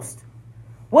the most?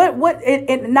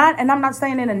 And I'm not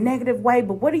saying in a negative way,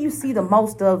 but what do you see the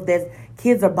most of that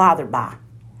kids are bothered by?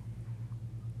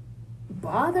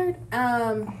 Bothered?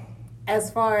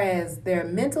 As far as their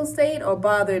mental state, or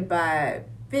bothered by,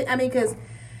 because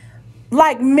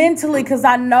like mentally, because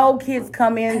I know kids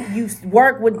come in, you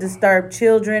work with disturbed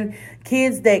children,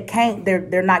 kids that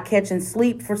they're not catching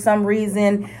sleep for some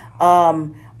reason,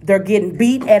 they're getting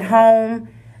beat at home.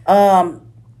 I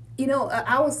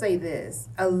will say this,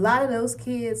 a lot of those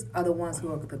kids are the ones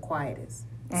who are the quietest.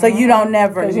 So you don't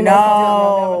never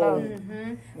know.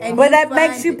 And but that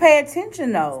makes you pay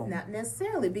attention, though. Not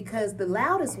necessarily, because the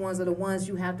loudest ones are the ones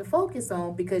you have to focus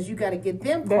on, because you got to get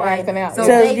them quiet.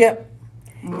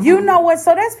 You know what?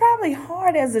 So that's probably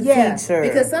hard as a teacher.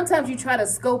 Because sometimes you try to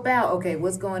scope out, okay,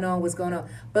 what's going on.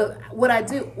 But what I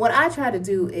try to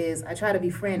do is I try to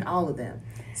befriend all of them.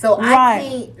 So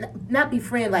I can't not be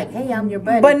friend like, hey, I'm your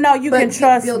buddy. But no, you can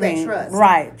trust build me. That trust.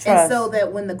 Right, trust. And so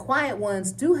that when the quiet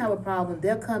ones do have a problem,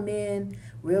 they'll come in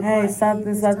real quiet. Hey,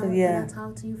 something, yeah. Can I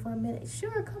talk to you for a minute?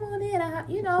 Sure, come on in.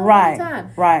 Right,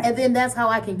 anytime. Right. And then that's how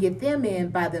I can get them in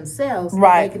by themselves.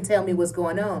 Right. And they can tell me what's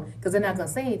going on because they're not going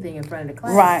to say anything in front of the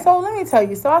class. Right. So let me tell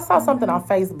you. So I saw something on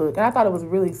Facebook, and I thought it was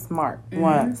really smart.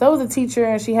 What? So it was a teacher,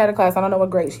 and she had a class. I don't know what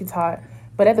grade she taught.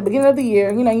 But at the beginning of the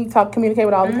year, you communicate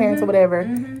with all the parents or whatever.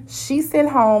 She sent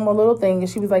home a little thing, and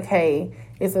she was like, hey,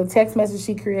 it's a text message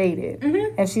she created.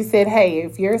 And she said, hey,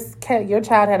 if your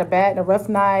child had a rough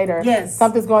night or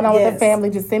something's going on with the family,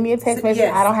 just send me a text message.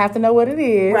 I don't have to know what it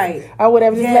is. Right. Or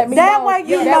whatever. Just let me know. That way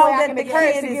you know that the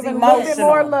kid is emotional. A little bit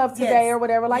more love today or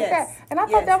whatever like that. And I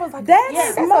thought that was like,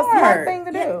 that's a smart thing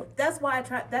to do. That's why I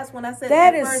tried. That's when I said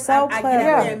that at is first, so I clever. get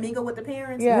out there and mingle with the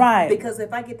parents. Yeah. Right. Because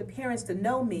if I get the parents to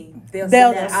know me, they'll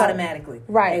say that automatically.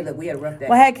 Right. Hey, look, we had a rough day.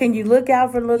 Well, hey, can you look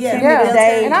out for little Timmy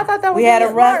today? And I thought that was we had a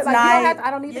rough night.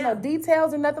 I don't need to know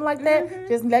details or nothing like that.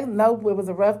 Just let them know it was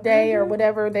a rough day or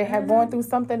whatever. They had going through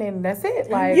something, and that's it.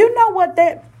 Like, you know what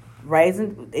that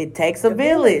raising, it takes a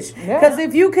village. Because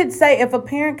if a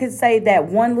parent could say that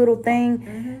one little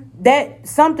thing, that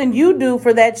something you do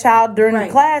for that child during the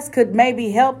class could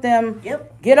maybe help them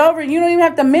get over it. You don't even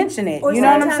have to mention it. Or you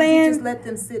know what I'm saying? You just let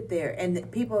them sit there,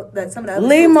 and people that some of the other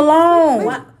leave them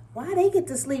alone. Why they get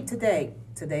to sleep today?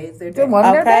 Today is their day. One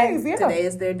of their days, Today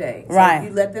is their day. So right.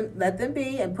 you let them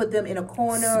be and put them in a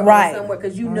corner or somewhere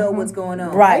because you know what's going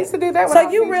on. Right. I used to do that. So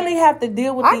you really have to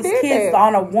deal with these kids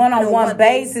on a one-on-one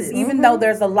basis, even though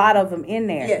there's a lot of them in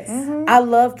there. Yes. I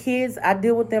love kids. I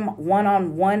deal with them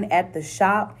one-on-one at the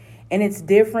shop, and it's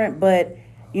different. But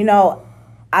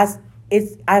I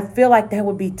feel like that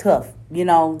would be tough.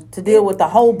 To deal with a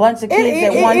whole bunch of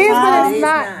kids at one time. But it's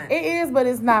not. It is, but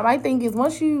it's not. My thing is,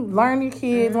 once you learn your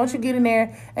kids, once you get in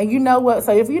there, and you know what,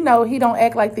 so if you know he don't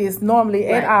act like this normally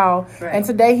at all, and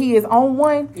today he is on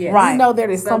one, you know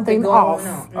there is something off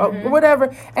or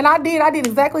whatever. And I did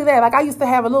exactly that. Like I used to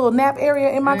have a little nap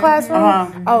area in my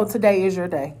classroom. Oh, today is your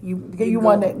day. You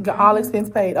want the all expense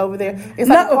paid over there. It's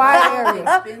like a quiet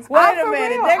area. Wait a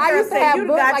minute. I used to have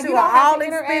books like you don't have to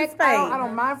interact. I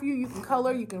don't mind for you. You can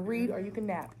color, you can read, or you can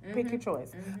nap. Pick your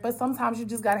choice. But sometimes you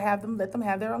just got to let them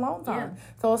have their alone time.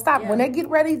 So stop. When they get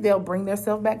ready, they'll bring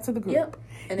themselves back to the group.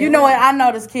 You know what? I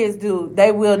notice kids do.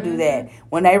 They will do that.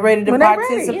 When they ready to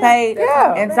participate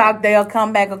and talk, they'll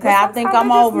come back. Okay, I think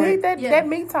I'm over it. That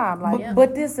me time.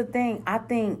 But this is the thing. I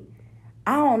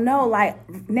don't know.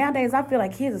 Like, nowadays, I feel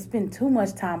like kids are spending too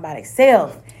much time by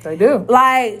themselves. They do.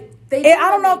 Like, I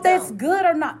don't know if that's good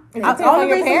or not. The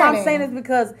only reason I'm saying is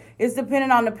because it's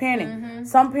dependent on the parenting.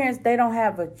 Some parents, they don't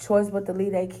have a choice but to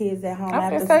leave their kids at home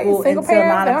after school until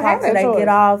 9 o'clock till they get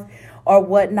off or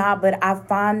whatnot. But I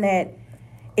find that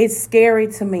it's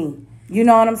scary to me. You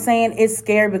know what I'm saying? It's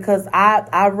scary because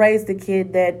I raised a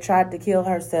kid that tried to kill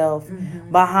herself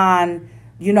behind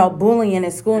bullying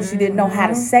at school, and she didn't know how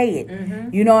to say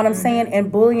it. You know what I'm saying?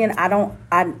 And bullying,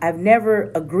 I've never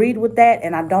agreed with that,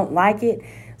 and I don't like it.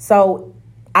 So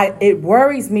it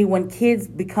worries me when kids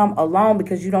become alone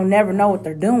because you don't never know what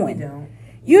they're doing.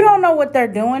 You don't know what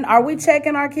they're doing. Are we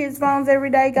checking our kids' phones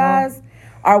every day, guys?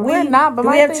 Are we? We're not, but do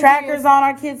we have trackers on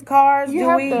our kids' cars?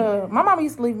 My mama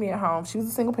used to leave me at home. She was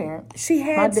a single parent. She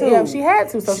had to. Yeah, she had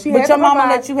to. So she but had your to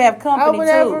mama let you have company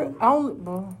too.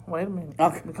 Wait a minute.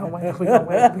 Okay. We gonna wait,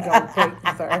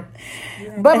 sir.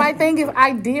 But my thing is,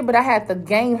 I did, but I had to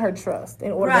gain her trust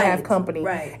in order to have company.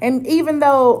 Right. And even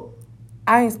though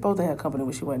I ain't supposed to have company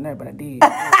when she wasn't there, but I did.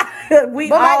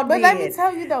 But let me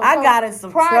tell you though, I got in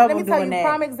some trouble let me tell you, that.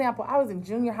 Prime example. I was in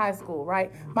junior high school,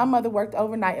 right? My mother worked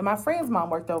overnight, and my friend's mom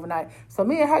worked overnight. So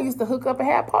me and her used to hook up and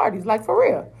have parties, like for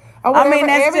real. I mean,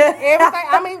 that's everything.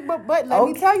 I mean, but let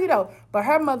me tell you though. But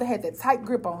her mother had that tight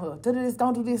grip on her. Do this,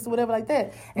 don't do this, or whatever like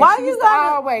that. And why she you used to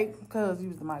always? Because you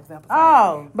was my example.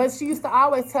 Oh. But she used to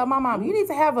always tell my mom, you need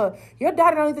to have your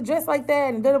daughter don't need to dress like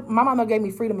that. And then my mama gave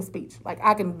me freedom of speech. Like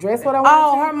I can dress what I want.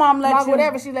 Oh, her mom let you.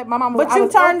 Whatever she let my mom. But you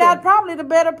turned out probably the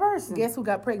better person. Guess who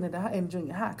got pregnant in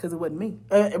junior high? Because it wasn't me.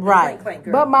 Right.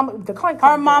 But the clank.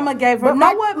 Her mama gave her.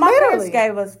 My parents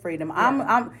gave us freedom.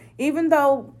 I'm even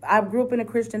though I grew up in a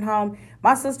Christian home,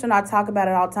 my sister and I talk about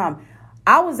it all the time.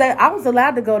 I was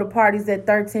allowed to go to parties at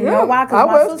 13. You know why? Because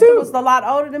my sister was a lot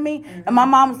older than me, and my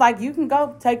mom was like, "You can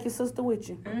go, take your sister with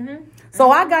you." So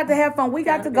I got to have fun. We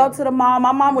got to go to the mall.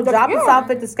 My mom would drop us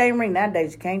off at the skating rink.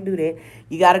 Nowadays, you can't do that.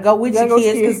 You got to go with your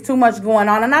kids because too much going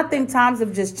on. And I think times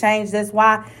have just changed. That's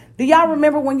why. Do y'all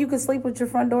remember when you could sleep with your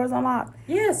front doors unlocked?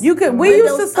 Yes. You could. We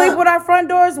used to sleep with our front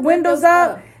doors, windows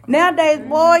up. Nowadays,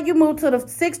 boy, you move to the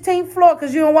 16th floor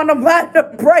because you don't want nobody to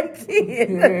break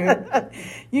in.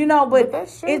 You know, but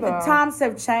the times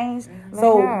have changed.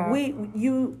 So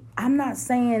I'm not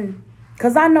saying,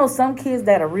 because I know some kids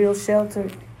that are real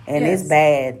sheltered. And it's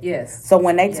bad. Yes. So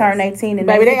when they turn 18 and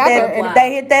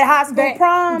they hit that high school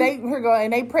prom,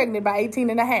 they pregnant by 18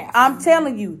 and a half. I'm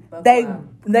telling you,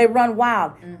 they run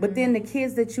wild. Mm-hmm. But then the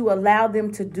kids that you allow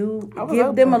them to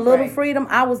give them a little freedom.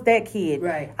 I was that kid.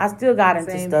 Right. I still got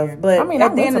into stuff. Here. But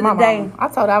at the end of the day, I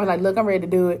told her, I was like, look, I'm ready to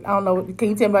do it. I don't know. Can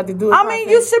you tell me about to do it? I mean,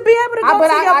 you should be able to go to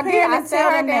your parents and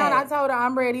tell them that. I told her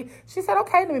I'm ready. She said,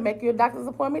 okay, let me make you a doctor's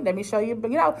appointment. Let me show you.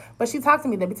 But she talked to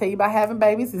me. Let me tell you about having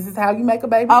babies. This is how you make a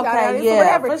baby. Okay,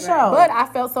 yeah, for sure. But I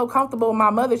felt so comfortable with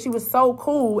my mother. She was so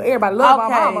cool. Everybody loved my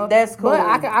mama. That's cool.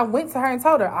 But I went to her and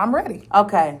told her, I'm ready.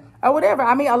 Okay. Or whatever.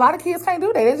 I mean, a lot of kids can't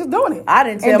do that. They're just doing it. I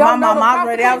didn't tell my mom I'm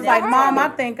ready. I was like, Mom, I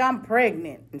think I'm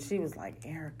pregnant. And she was like,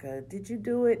 Erica, did you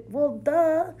do it? Well,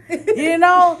 duh. You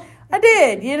know, I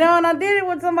did. You know, and I did it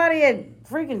with somebody at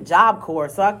freaking Job Corps.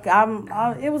 So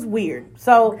it was weird.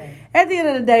 So at the end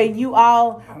of the day, we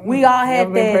all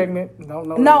had that. Pregnant. Don't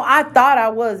know. No, I thought I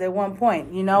was at one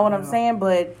point. You know what I'm saying?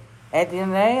 But at the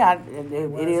end of the day,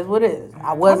 it is what it is.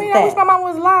 I wasn't I wish my mom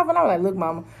was alive. And I was like, look,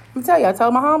 Mama. I'm tell you, I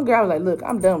told my homegirl, I was like, look,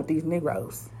 I'm done with these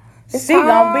Negroes. She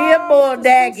gonna be a bull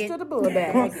daggett. To the bull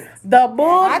daggett. The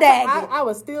bull daggett. I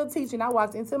was still teaching. I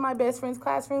walked into my best friend's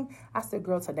classroom. I said,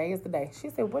 girl, today is the day. She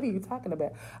said, what are you talking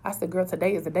about? I said, girl,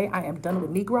 today is the day I am done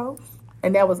with Negroes.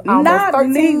 And that was almost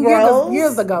 13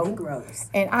 years ago. Negroes.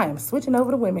 And I am switching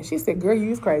over to women. She said, girl,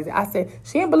 you's crazy. I said,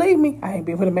 she didn't believe me. I ain't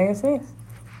been with a man since.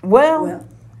 Well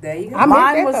there you go.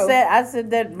 Mine was said. I said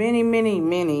that many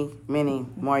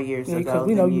more years ago. Because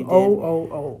we know you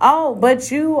old. Oh,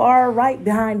 but you are right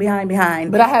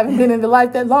behind. But I haven't been in the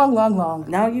life that long.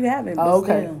 No, you haven't.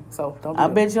 Okay, so don't. I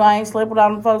bet you I ain't slept with all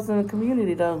them folks in the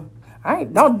community though. I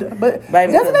ain't don't. But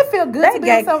baby, doesn't it feel good to be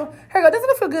with some? Doesn't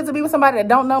it feel good to be with somebody that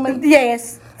don't know me?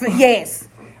 Yes.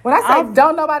 When I say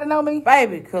don't nobody know me,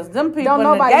 baby, because them people in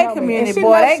the gay community,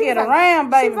 boy, they get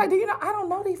around, baby. She's like, do you know? I don't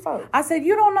know these folks. I said,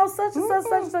 you don't know such and such,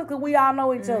 because we all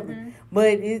know each other. But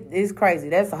it's crazy.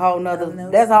 That's a whole nother.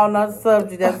 That's a whole nother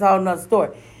subject. That's a whole nother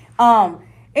story.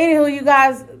 Anywho, you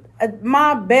guys,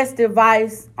 my best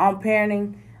advice on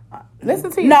parenting. Listen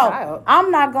to your child.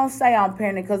 I'm not gonna say on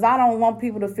parenting because I don't want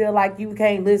people to feel like you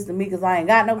can't listen to me because I ain't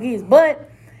got no kids, but.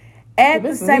 At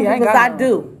the same time, because I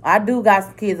do got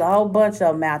some kids, a whole bunch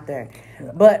of them out there.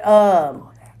 Yeah. But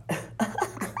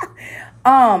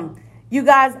you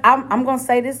guys, I'm gonna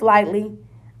say this lightly.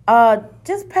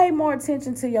 Just pay more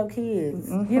attention to your kids.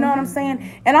 Mm-hmm. You know what I'm saying?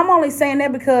 And I'm only saying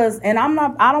that because, and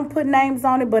I don't put names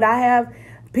on it, but I have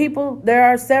people. There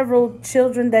are several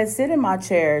children that sit in my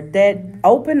chair that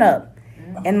open up.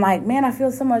 And like, man, I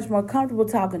feel so much more comfortable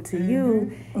talking to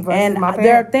you. And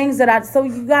there are things that so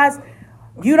you guys.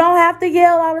 You don't have to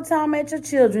yell all the time at your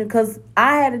children because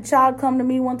I had a child come to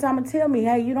me one time and tell me,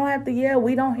 hey, you don't have to yell.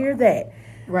 We don't hear that.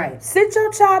 Right. Sit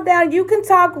your child down. You can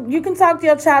talk to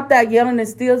your child without yelling and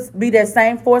still be that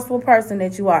same forceful person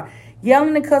that you are.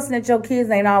 Yelling and cussing at your kids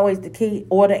ain't always the key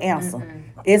or the answer.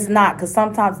 Mm-hmm. It's not because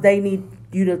sometimes they need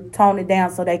you to tone it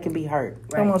down so they can be heard.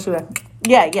 Right. Come on, Shalette.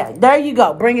 Yeah. There you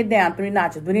go. Bring it down 3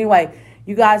 notches. But anyway,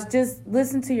 you guys just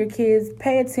listen to your kids.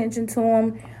 Pay attention to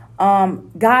them.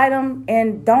 Guide them,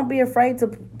 and don't be afraid to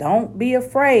put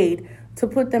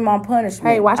them on punishment.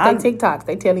 Hey, watch their TikToks.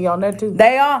 They telling you on there too.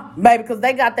 They are, baby, because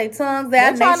they got their tongues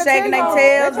out, they shaking their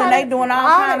tails, and they doing all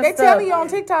kind of stuff. They telling you on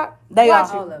TikTok. They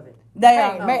watch are. All of it. They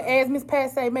are. As Miss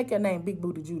Pat say, make your name Big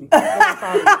Booty Judy.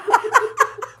 I'm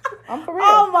for real.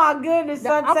 Oh my goodness,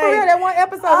 I'm for real. That one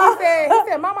episode, he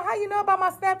said, Mama, how you know about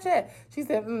my Snapchat? She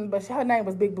said, but her name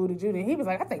was Big Booty Judy. And he was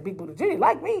like, I think Big Booty Judy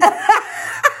like me.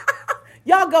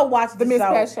 Y'all go watch the Miss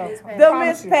Pat Show. The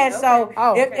Miss Pat Show.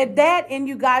 Oh, if that and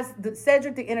you guys,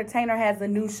 Cedric the Entertainer has a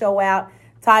new show out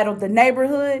titled The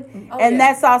Neighborhood, and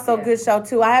that's also a good show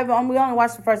too. We only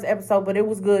watched the first episode, but it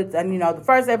was good. And the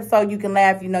first episode you can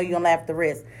laugh, you're gonna laugh the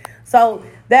rest. So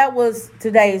that was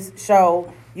today's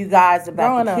show, you guys,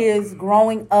 about kids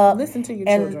growing up. Listen to your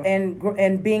children.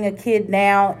 And being a kid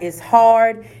now is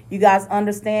hard. You guys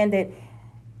understand that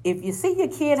if you see your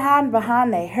kid hiding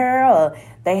behind their hair or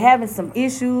they having some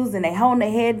issues and they holding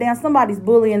their head down, somebody's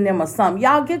bullying them or something.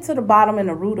 Y'all get to the bottom and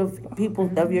the root of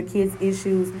your kids'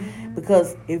 issues,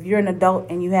 because if you're an adult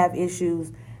and you have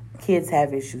issues, kids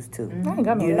have issues too. You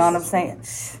know what I'm saying?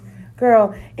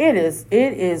 Girl, it is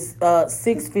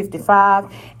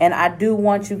 6:55, and I do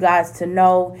want you guys to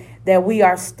know that we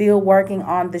are still working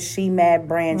on the She Mad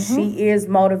brand. She is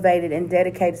motivated and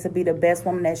dedicated to be the best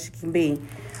woman that she can be.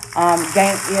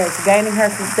 Gaining her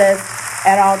success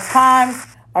at all times.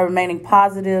 are remaining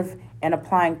positive and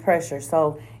applying pressure.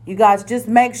 So you guys just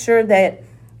make sure that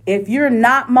if you're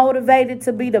not motivated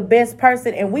to be the best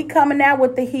person, and we coming out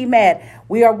with the He-Mad.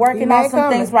 We are working on some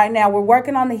things right now. We're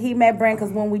working on the He-Mad brand,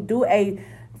 because when we do a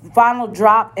final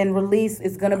drop and release,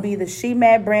 it's going to be the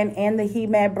She-Mad brand and the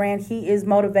He-Mad brand. He is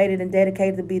motivated and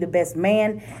dedicated to be the best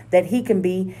man that he can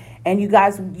be. And you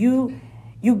guys, you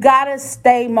got to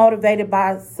stay motivated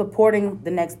by supporting the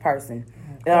next person.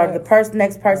 Or the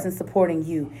next person supporting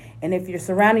you. And if you're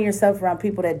surrounding yourself around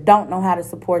people that don't know how to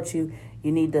support you,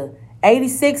 you need to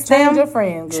 86 change your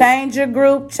friends, change your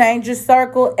group, change your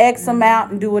circle, X them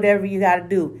out, and do whatever you got to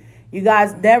do. You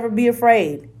guys never be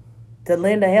afraid to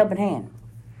lend a helping hand.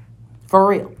 For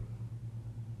real.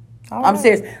 I'm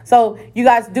serious. So you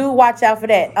guys do watch out for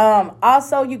that.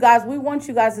 Also, you guys, we want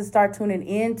you guys to start tuning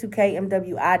in to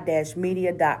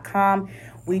KMWI-media.com.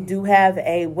 We do have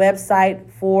a website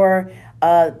for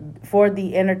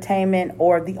the entertainment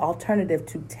or the alternative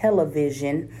to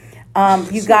television.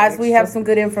 You guys, we have some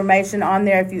good information on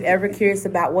there. If you're ever curious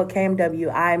about what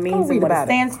KMWI means and what it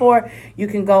stands for, you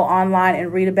can go online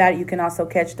and read about it. You can also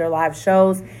catch their live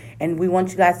shows. And we want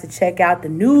you guys to check out the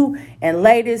new and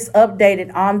latest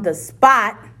updated on the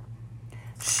spot,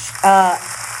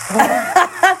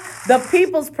 The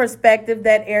People's Perspective,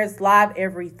 that airs live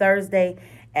every Thursday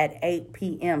at 8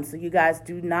 p.m. So you guys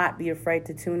do not be afraid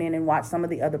to tune in and watch some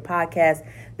of the other podcasts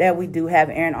that we do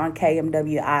have airing on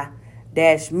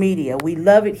KMWI-Media. We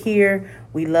love it here.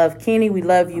 We love Kenny. We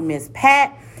love you, Miss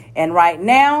Pat. And right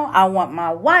now, I want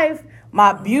my wife,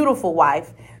 my beautiful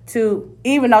wife, to,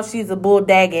 even though she's a bull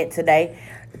daggett today,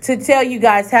 to tell you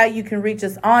guys how you can reach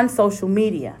us on social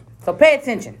media. So pay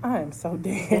attention. I am so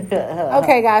dead.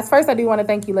 Okay, guys. First, I do want to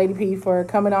thank you, Lady P, for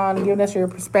coming on and giving us your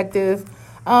perspective.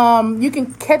 You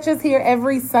can catch us here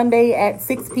every Sunday at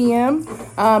 6 p.m.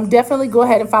 Definitely go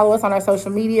ahead and follow us on our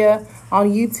social media.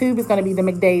 On YouTube, it's going to be the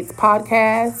McDades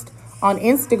Podcast. On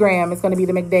Instagram, it's going to be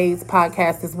the McDades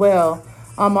Podcast as well.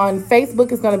 On Facebook,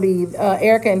 it's going to be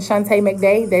Erica and Shantae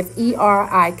McDade. That's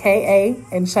ERIKA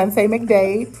and Shantae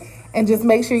McDade. And just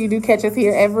make sure you do catch us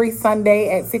here every Sunday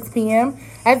at 6 p.m.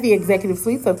 at the Executive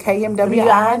Suites of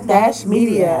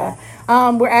KMWI-Media.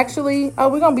 We're actually,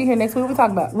 we're going to be here next week. What we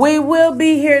talking about? We will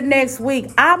be here next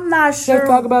week. I'm not sure. Let's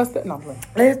talk about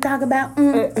Let's talk about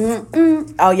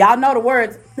Oh, y'all know the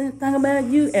words. Let's talk about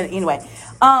you. And anyway,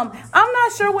 I'm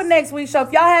not sure what next week's show.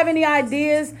 If y'all have any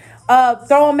ideas,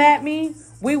 throw them at me.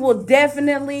 We will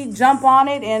definitely jump on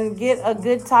it and get a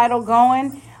good title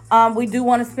going. We do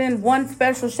want to send one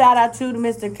special shout out to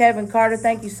Mr. Kevin Carter.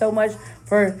 Thank you so much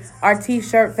for our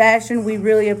t-shirt fashion. We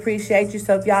really appreciate you.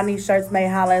 So if y'all need shirts made,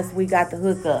 holla us. We got the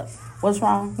hookup. What's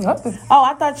wrong? Nothing. Oh,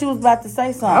 I thought you was about to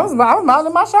say something. I was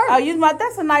modeling my shirt. Oh,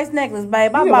 that's a nice necklace,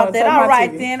 babe. I bought that. All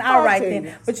right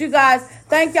then. But you guys,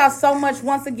 thank y'all so much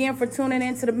once again for tuning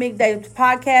into the McDades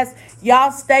Podcast.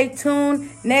 Y'all stay tuned.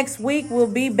 Next week we'll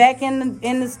be back in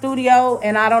the studio,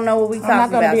 and I don't know what we talking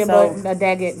about. I'm not gonna be a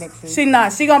daggett next week. She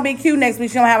not. She gonna be cute next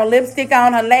week. She gonna have a lipstick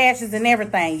on, her lashes, and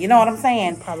everything. You know what I'm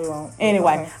saying? Probably won't.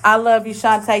 Anyway, okay. I love you,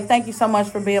 Shantae. Thank you so much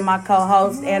for being my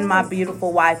co-host and my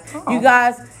beautiful wife. You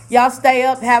guys. Y'all stay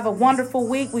up. Have a wonderful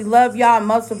week. We love y'all. And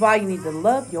most of all, you need to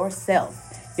love yourself.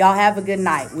 Y'all have a good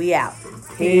night. We out.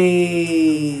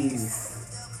 Peace.